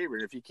stacked in your favor.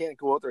 And if you can't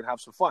go out there and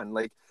have some fun,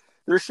 like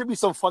there should be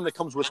some fun that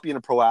comes with being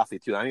a pro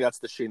athlete too. I think that's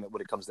the shame that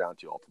what it comes down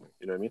to ultimately.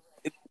 You know what I mean?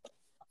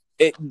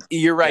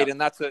 You're right, and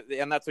that's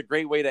a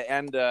great way to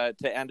end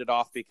it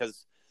off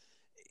because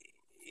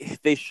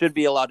they should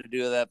be allowed to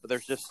do that, but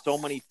there's just so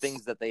many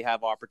things that they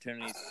have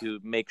opportunities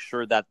to make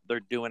sure that they're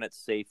doing it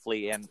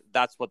safely, and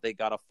that's what they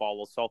got to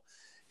follow. So,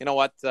 you know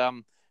what,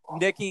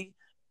 Nikki,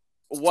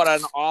 what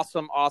an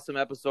awesome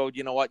episode.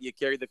 You know what, you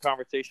carried the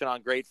conversation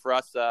on great for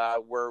us.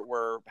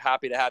 We're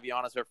happy to have you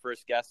on as our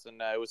first guest, and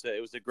it was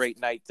a great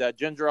night.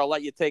 Ginger, I'll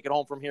let you take it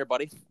home from here,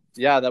 buddy.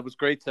 Yeah, that was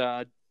great.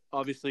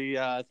 Obviously,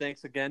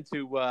 thanks again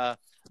to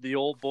the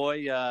old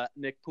boy,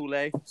 Nick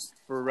Poulet,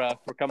 for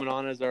coming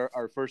on as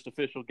our first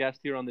official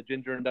guest here on the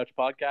Ginger and Dutch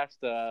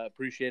podcast.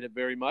 Appreciate it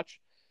very much.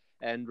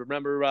 And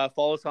remember,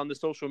 follow us on the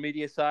social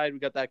media side. We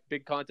got that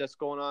big contest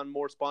going on,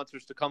 more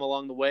sponsors to come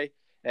along the way.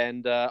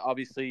 And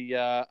obviously,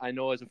 I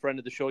know as a friend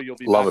of the show, you'll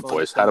be love back it, on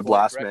boys. Had a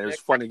blast, man. It was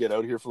fun to get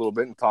out here for a little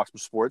bit and talk some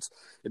sports.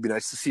 It'd be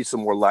nice to see some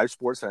more live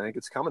sports. I think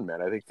it's coming,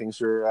 man. I think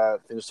things are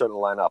starting to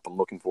line up. I'm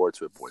looking forward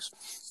to it, boys.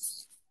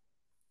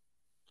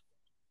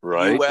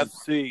 Right.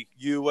 UFC.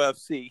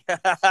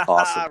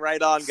 Awesome.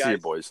 Right on, guys. See you,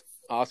 boys.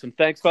 Awesome.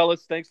 Thanks,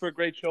 fellas. Thanks for a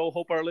great show.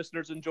 Hope our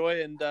listeners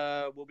enjoy, and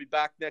we'll be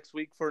back next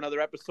week for another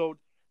episode.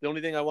 The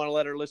only thing I want to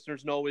let our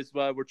listeners know is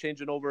we're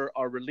changing over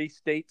our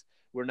release date.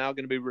 We're now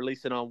going to be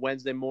releasing on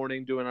Wednesday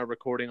morning, doing our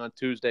recording on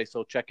Tuesday.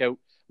 So check out.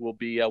 We'll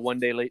be one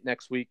day late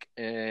next week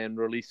and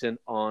releasing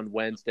on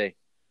Wednesday.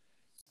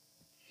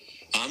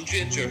 I'm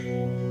Ginger,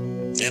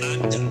 and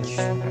I'm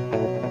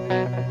Dutch.